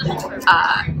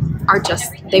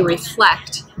they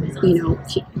reflect,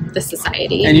 the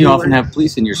society. And you often have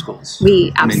police in your schools.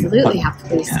 We absolutely have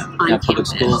police on public campus.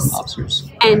 school officers.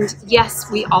 And yes,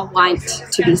 we all want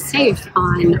to be safe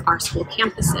on our school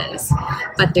campuses,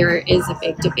 but there is a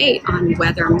big debate on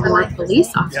whether more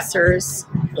police officers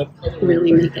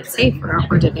really make it safer,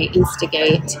 or do they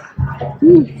instigate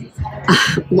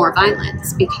more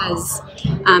violence? Because,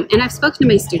 and I've spoken to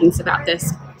my students about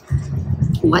this,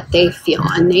 what they feel,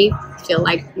 and they feel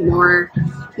like more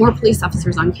police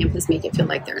officers on campus make it feel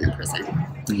like they're in a prison.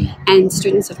 And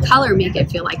students of color make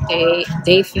it feel like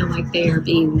they feel like they are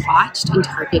being watched and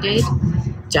targeted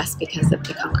just because of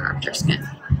the color of their skin.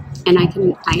 And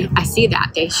I see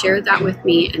that. They share that with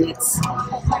me, and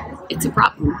it's a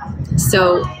problem.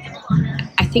 So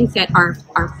I think that our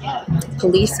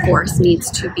police force needs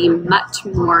to be much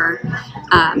more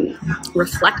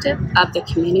reflective of the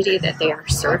community that they are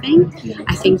serving.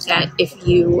 I think that if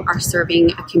you are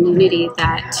serving a community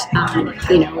that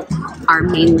are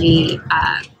mainly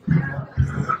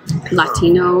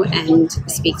Latino and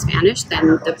speak Spanish,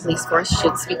 then the police force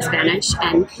should speak Spanish.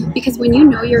 And because when you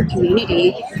know your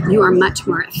community, you are much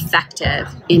more effective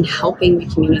in helping the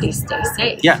community stay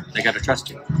safe. Yeah, they got to trust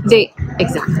you.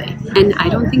 Exactly. And I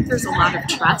don't think there's a lot of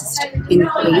trust in the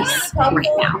police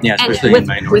right now. Yeah, especially in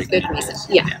minority with good reason.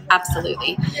 Yeah,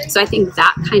 absolutely. So I think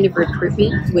that kind of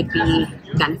recruitment would be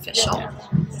beneficial.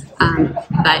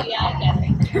 But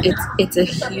it's a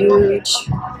huge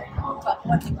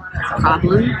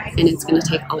problem, and it's going to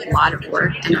take a lot of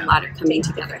work and a lot of coming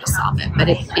together to solve it, but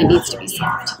it needs to be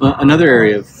solved. Well, another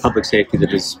area of public safety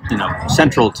that is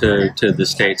central to the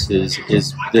states is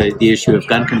the issue of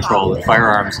gun control and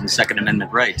firearms and Second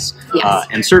Amendment rights. Yes.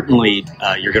 And certainly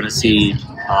you're going to see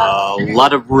a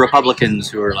lot of Republicans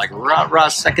who are like, rah, rah,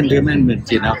 Second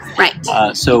Amendment,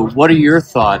 Right. So what are your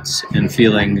thoughts and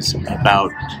feelings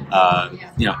about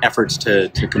efforts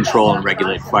to control and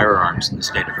regulate firearms in the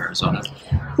state of Arizona?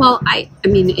 Well, I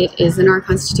mean, it is in our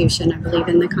Constitution. I believe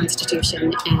in the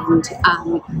Constitution, and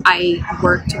I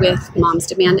worked with Moms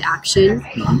Demand Action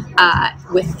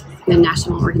with the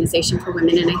National Organization for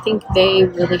Women, and I think they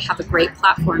really have a great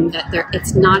platform that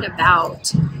it's not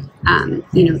about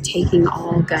taking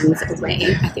all guns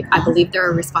away. I believe there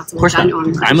are responsible gun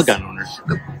owners. I'm a gun owner.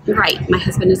 Right. My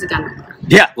husband is a gun owner.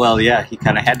 Yeah. Well, yeah, he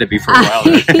kind of had to be for a while.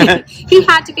 He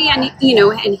had to be, and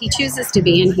and he chooses to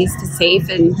be, and he's safe,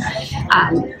 and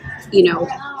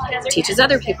teaches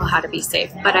other people how to be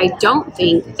safe. But I don't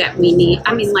think that we need.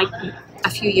 I mean, like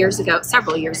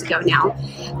several years ago now,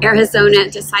 Arizona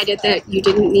decided that you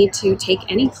didn't need to take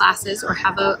any classes or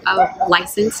have a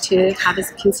license to have a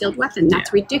concealed weapon.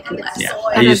 That's ridiculous. Yeah.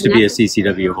 I used to be a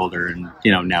CCW holder, and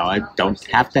now I don't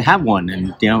have to have one.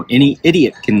 And any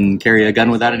idiot can carry a gun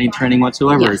without any training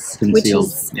whatsoever. Yes, concealed.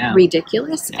 Which is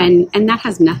ridiculous, and that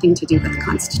has nothing to do with the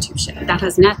Constitution. That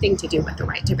has nothing to do with the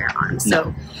right to bear arms. No.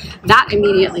 So that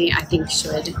immediately, I think,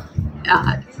 should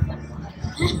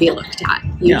be looked at.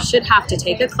 You should have to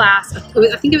take a class. I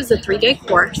think it was a 3-day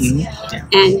course,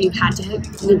 and you had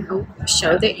to,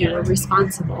 show that you were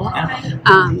responsible.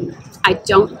 I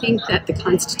don't think that the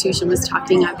Constitution was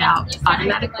talking about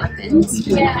automatic weapons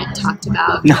when it talked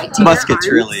about muskets,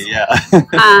 really,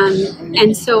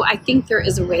 and so I think there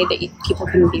is a way that people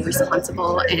can be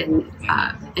responsible and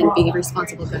be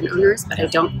responsible gun owners, but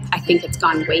I think it's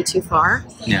gone way too far.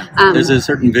 Yeah, there's a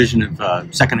certain vision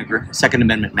of Second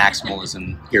Amendment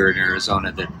maximalism here in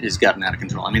Arizona that has gotten out of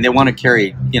control. I mean, they want to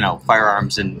carry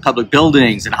firearms in public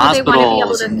buildings and hospitals. They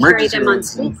want to be able to carry them on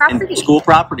school property. School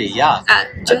property, yeah.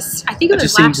 I think it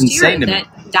was last year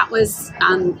that was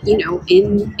in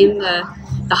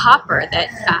the hopper that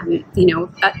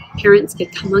parents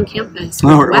could come on campus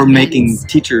or making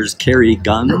teachers carry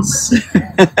guns.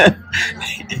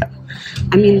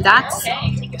 I mean, that's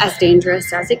as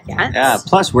dangerous as it gets. Yeah,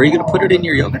 plus, where are you going to put it in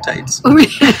your yoga tights?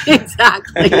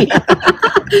 Exactly.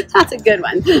 That's a good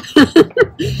one.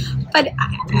 But,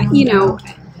 you know,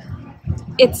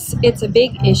 it's a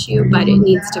big issue, but it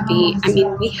needs to be, I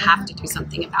mean, we have to do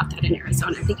something about that in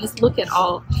Arizona, because look at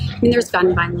all, I mean, there's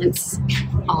gun violence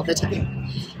all the time.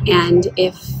 And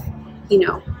if, you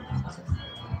know,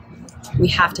 we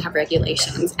have to have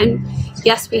regulations. And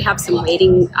yes, we have some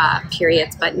waiting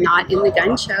periods, but not in the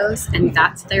gun shows, and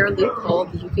that's their loophole.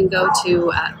 You can go to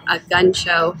a gun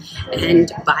show and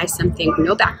buy something,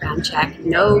 no background check,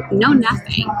 no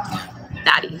nothing.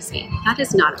 That easy. That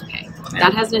is not okay. Yeah.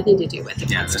 That has nothing to do with the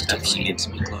Constitution. That definitely needs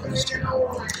to be closed.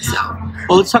 So,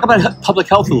 well, let's talk about public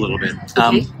health a little bit.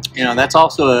 Okay. You know, that's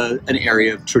also an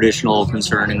area of traditional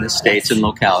concern in the states and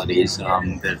localities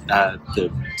that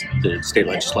the state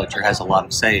legislature has a lot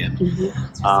of say in.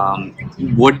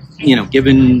 Mm-hmm. What, you know,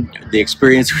 given the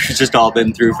experience we've just all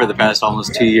been through for the past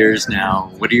almost 2 years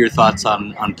now, what are your thoughts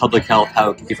on public health,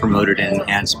 how it can be promoted and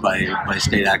enhanced by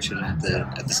state action at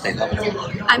the state level?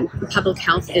 Public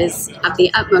health is of the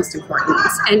utmost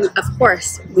importance, and of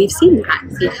course we've seen that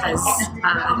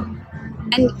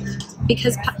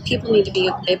because people need to be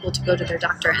able to go to their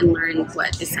doctor and learn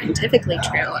what is scientifically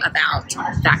true about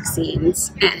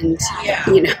vaccines and,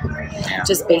 you know,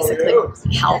 just basically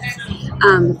health.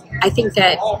 I think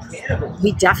that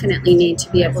we definitely need to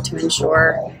be able to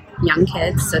ensure young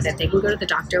kids so that they can go to the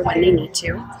doctor when they need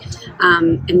to,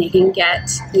 and they can get,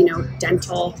 you know,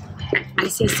 dental. I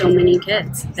see so many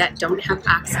kids that don't have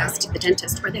access to the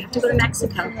dentist, or they have to go to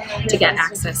Mexico to get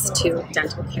access to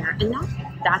dental care, and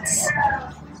that's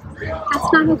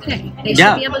not okay. They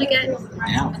should be able to get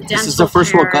dental This is the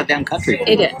first world goddamn country.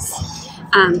 It is,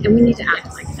 and we need to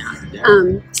act like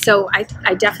that. So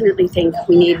I definitely think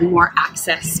we need more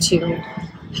access to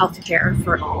health care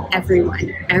for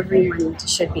everyone. Everyone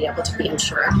should be able to be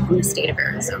insured in the state of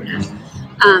Arizona.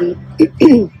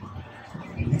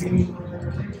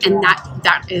 And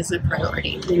that is a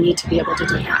priority. We need to be able to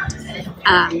do that.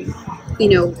 You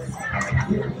know,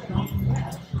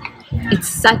 it's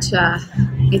such a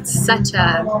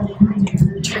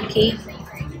tricky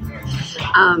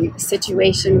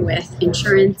situation with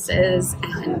insurances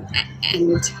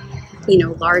and you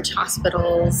know, large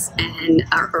hospitals and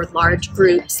or large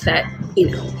groups that,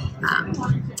 you know,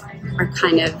 are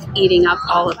kind of eating up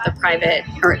all of the private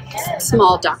or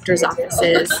small doctors'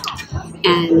 offices.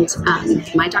 And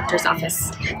my doctor's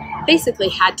office basically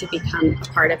had to become a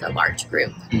part of a large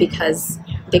group because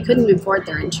they couldn't afford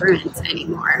their insurance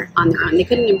anymore on their own. They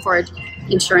couldn't afford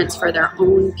insurance for their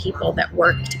own people that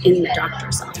worked in the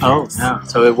doctor's office. Oh, no.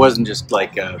 So it wasn't just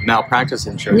like malpractice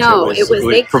insurance. No, it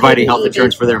was providing health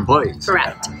insurance for their employees.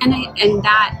 Correct. And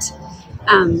that,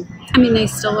 I mean, they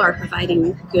still are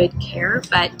providing good care,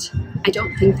 but I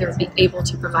don't think they're able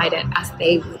to provide it as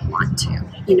they would want to.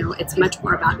 You know, it's much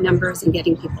more about numbers and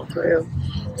getting people through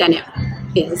than it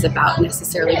is about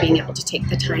necessarily being able to take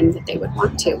the time that they would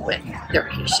want to with their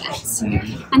patients.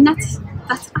 Mm-hmm. And that's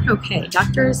not okay.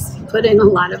 Doctors put in a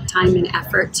lot of time and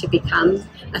effort to become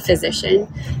a physician,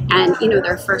 and, you know,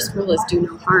 their first rule is do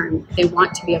no harm. They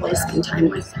want to be able to spend time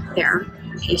with their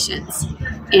patients,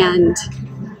 and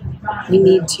we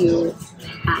need to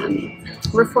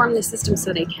reform the system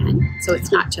so they can. So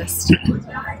it's not just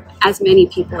as many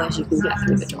people as you can get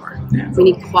through the door. Yeah. We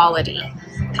need quality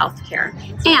health care,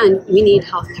 and we need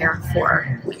health care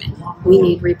for women. We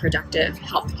need reproductive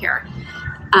health care.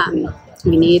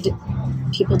 We need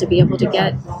people to be able to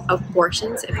get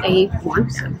abortions if they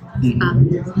want them.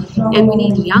 Mm-hmm. And we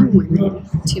need young women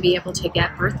to be able to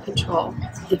get birth control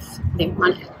if they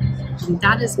want it. And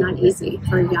that is not easy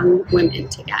for young women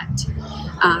to get.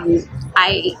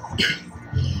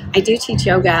 I do teach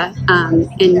yoga,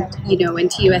 and, you know, in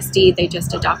TUSD, they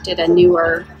just adopted a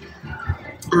newer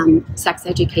sex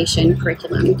education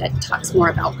curriculum that talks more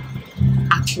about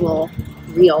actual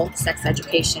real sex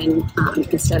education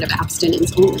instead of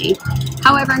abstinence only.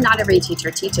 However, not every teacher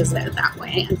teaches it that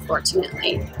way,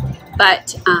 unfortunately.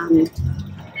 But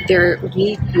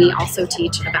we also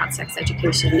teach about sex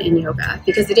education in yoga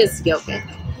because it is yogic.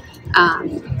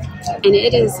 And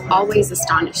it is always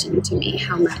astonishing to me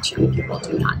how much young people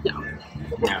do not know.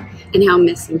 Yeah. And how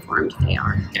misinformed they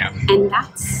are. Yeah. And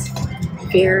that's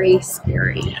very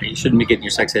scary. Yeah, you shouldn't be getting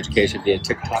your sex education via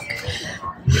TikTok.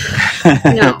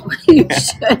 No, you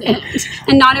shouldn't.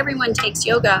 And not everyone takes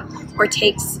yoga or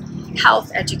takes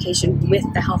health education with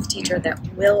the health teacher that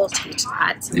will teach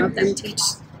that. Some of them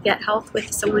get health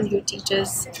with someone who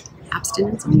teaches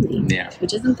abstinence only,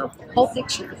 which isn't the whole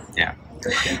picture. Yeah.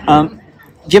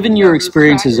 Given your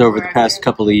experiences over the past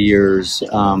couple of years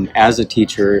as a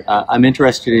teacher, I'm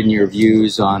interested in your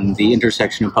views on the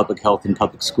intersection of public health and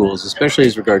public schools, especially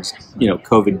as regards,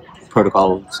 COVID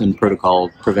protocols and protocol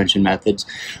prevention methods,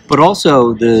 but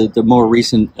also the more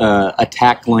recent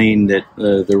attack lane that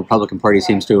the Republican Party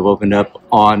seems to have opened up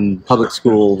on public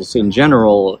schools in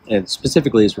general, and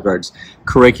specifically as regards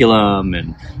curriculum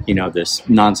and this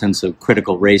nonsense of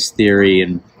critical race theory,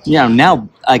 and now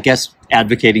I guess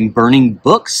advocating burning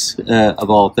books of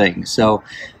all things. So,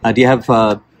 do you have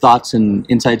thoughts and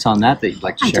insights on that you'd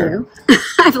like to share? I do.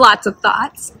 I have lots of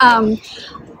thoughts.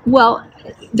 Well,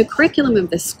 the curriculum of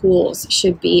the schools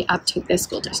should be up to the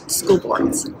school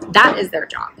boards. That is their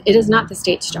job. It is not the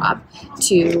state's job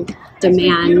to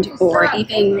demand or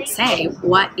even say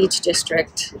what each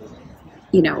district,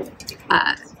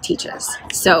 teaches.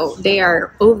 So they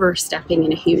are overstepping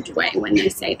in a huge way when they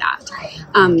say that.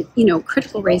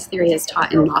 Critical race theory is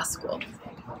taught in law school.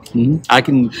 Mm-hmm. I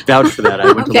can vouch for that.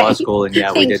 I went to law school, and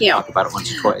we did talk about it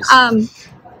once or twice.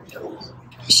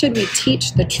 Should we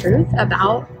teach the truth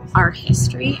about our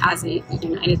history as a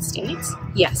United States?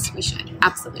 Yes, we should.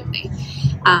 Absolutely.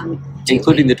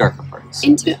 Including the darker parts.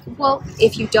 Well,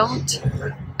 if you don't,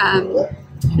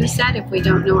 who said if we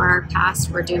don't know our past,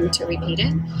 we're doomed to repeat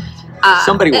it?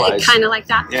 Somebody was. Kind of like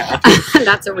that. Yeah.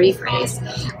 That's a rephrase.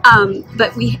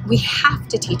 But we have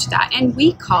to teach that. And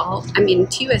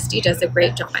TUSD does a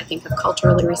great job, I think, of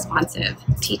culturally responsive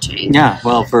teaching. Yeah,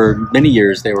 well, for many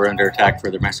years they were under attack for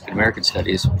their Mexican American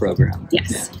Studies program.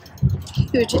 Yes.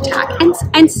 Huge attack,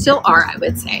 and still are, I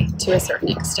would say, to a certain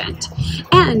extent.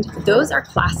 And those are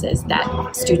classes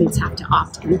that students have to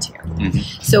opt into. Mm-hmm.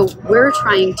 So we're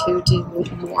trying to do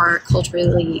more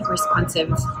culturally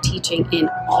responsive teaching in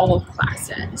all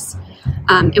classes.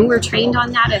 And we're trained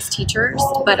on that as teachers,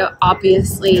 but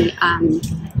obviously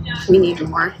we need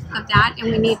more of that,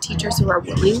 and we need teachers who are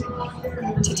willing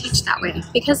to teach that way,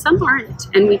 because some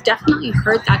aren't, and we've definitely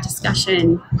heard that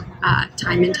discussion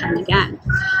time and time again.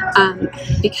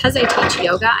 Because I teach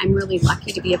yoga, I'm really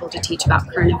lucky to be able to teach about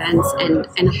current events,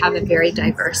 and I have a very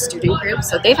diverse student group,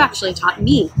 so they've actually taught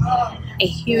me a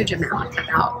huge amount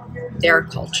about their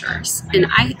cultures, and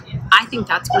I think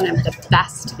that's one of the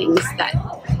best things that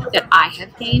I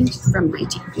have gained from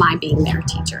my being their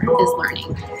teacher, is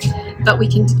learning. But we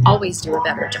can always do a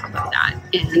better job of that,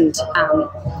 and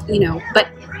but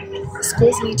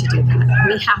schools need to do that.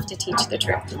 We have to teach the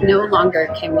truth. No longer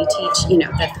can we teach,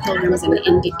 that the Pilgrims and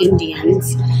the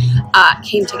Indians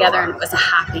came together and it was a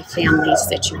happy family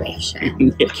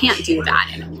situation. We can't do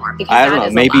that anymore, because I don't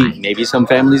know. Maybe some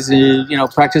families,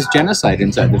 practice genocide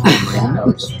inside the family. Who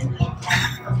knows?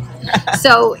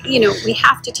 So, we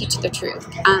have to teach the truth.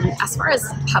 As far as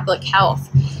public health,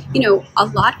 a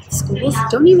lot of schools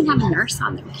don't even have a nurse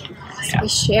on their campus. Yeah. We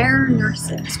share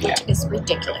nurses, which is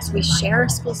ridiculous. We share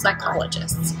school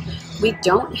psychologists.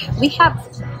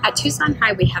 At Tucson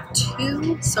High, we have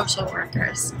 2 social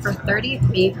workers for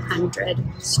 3,300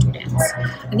 students.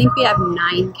 I think we have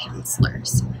 9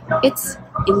 counselors. It's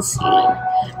insane.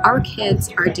 Our kids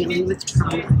are dealing with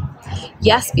trauma.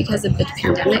 Yes, because of the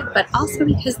pandemic, but also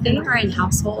because they are in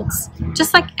households,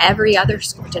 just like every other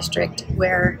school district,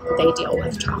 where they deal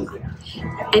with trauma.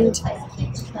 And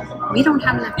we don't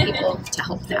have enough people to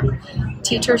help them.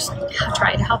 Teachers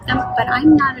try to help them, but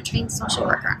I'm not a trained social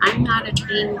worker. I'm not a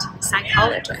trained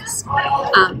psychologist.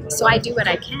 So I do what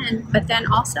I can, but then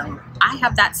also I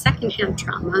have that secondhand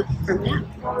trauma from them.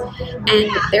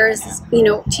 And there's,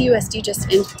 TUSD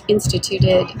just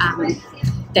instituted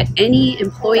that any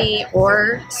employee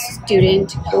or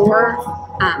student or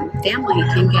family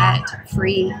can get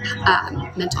free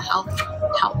mental health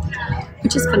help,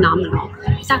 which is phenomenal.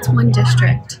 That's one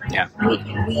district. Yeah.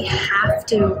 We have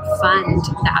to fund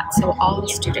that, so all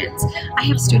students. I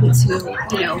have students who,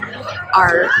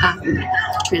 are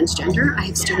transgender. I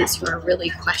have students who are really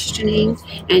questioning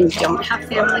and don't have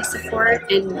family support,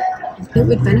 and it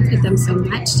would benefit them so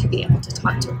much to be able to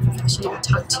talk to a professional,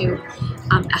 talk to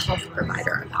a health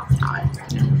provider about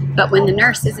that. But when the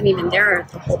nurse isn't even there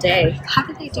the whole day, how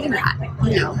do they do that?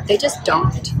 They just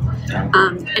don't.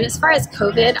 And as far as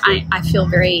COVID, I feel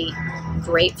very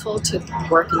grateful to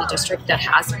work in a district that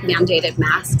has mandated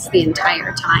masks the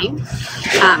entire time.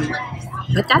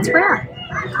 But that's rare.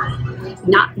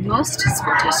 Not most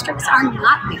school districts are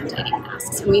not mandating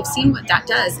masks, and we've seen what that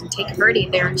does. And take Verde,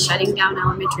 they're shutting down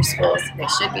elementary schools. They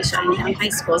should be shutting down high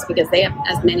schools because they have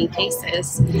as many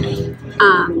cases.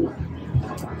 And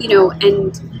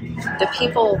the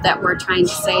people that were trying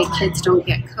to say kids don't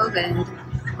get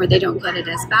COVID, or they don't get it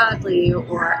as badly,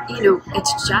 or,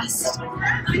 it's just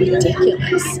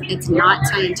ridiculous. It's not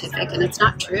scientific and it's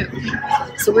not true.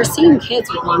 So we're seeing kids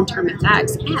with long-term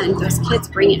effects, and those kids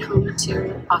bring it home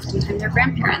to oftentimes their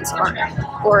grandparents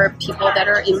or people that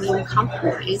are immune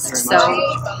compromised. So,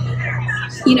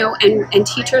 you know, and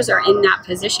teachers are in that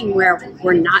position where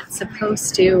we're not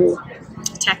supposed to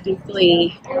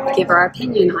technically give our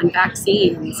opinion on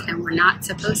vaccines, and we're not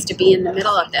supposed to be in the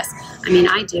middle of this. I mean,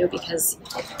 I do, because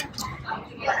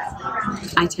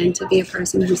I tend to be a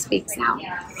person who speaks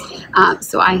out.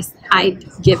 So I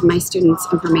give my students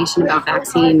information about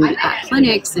vaccine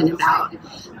clinics and about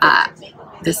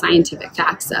the scientific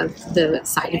facts of the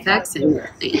side effects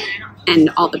and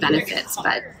all the benefits,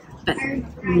 but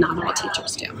not all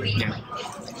teachers do.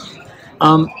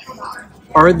 Yeah.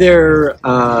 Are there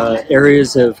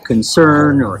areas of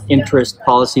concern or interest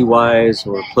policy-wise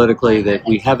or politically that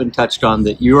we haven't touched on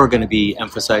that you are going to be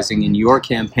emphasizing in your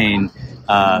campaign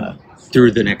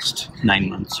through the next 9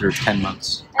 months or 10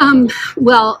 months?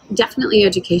 Well, definitely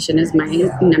education is my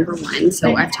number one,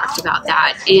 so I've talked about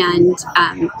that, and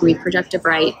reproductive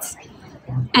rights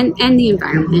and the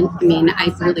environment. I mean,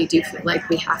 I really do feel like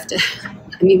we have to,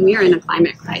 I mean, we are in a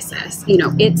climate crisis. You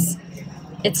know,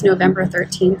 it's November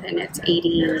 13th and it's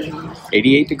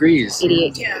 88 degrees.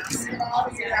 88 degrees.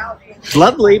 It's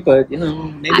lovely, but, you know,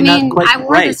 maybe not quite right. I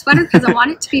wore the sweater because I want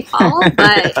it to be fall,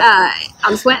 but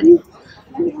I'm sweating.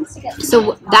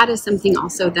 So that is something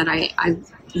also that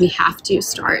we have to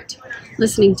start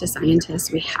listening to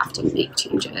scientists. We have to make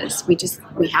changes.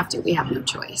 We have to. We have no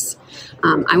choice.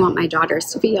 I want my daughters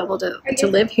to be able to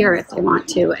live here if they want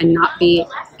to, and not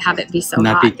have it be so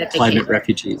hot that they can't. Climate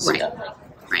refugees. Right. Yeah.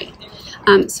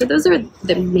 Right. So those are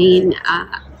the main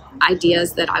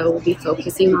ideas that I will be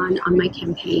focusing on my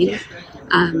campaign.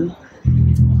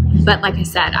 But like I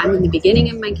said, I'm in the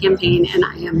beginning of my campaign, and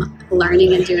I am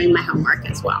learning and doing my homework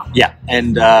as well. Yeah,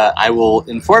 and I will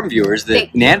inform viewers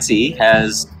that Nancy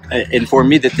has informed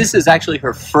me that this is actually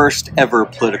her first ever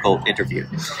political interview.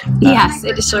 Yes,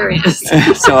 it sure is.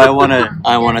 So I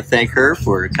want to thank her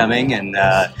for coming and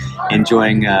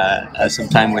enjoying some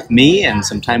time with me and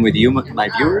some time with you, my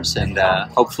viewers, and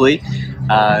hopefully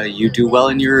you do well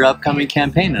in your upcoming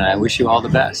campaign, and I wish you all the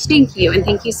best. Thank you, and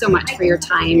thank you so much for your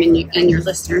time and your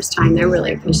listeners' time. I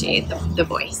really appreciate the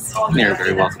voice. You're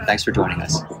very welcome. Thanks for joining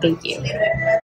us. Thank you.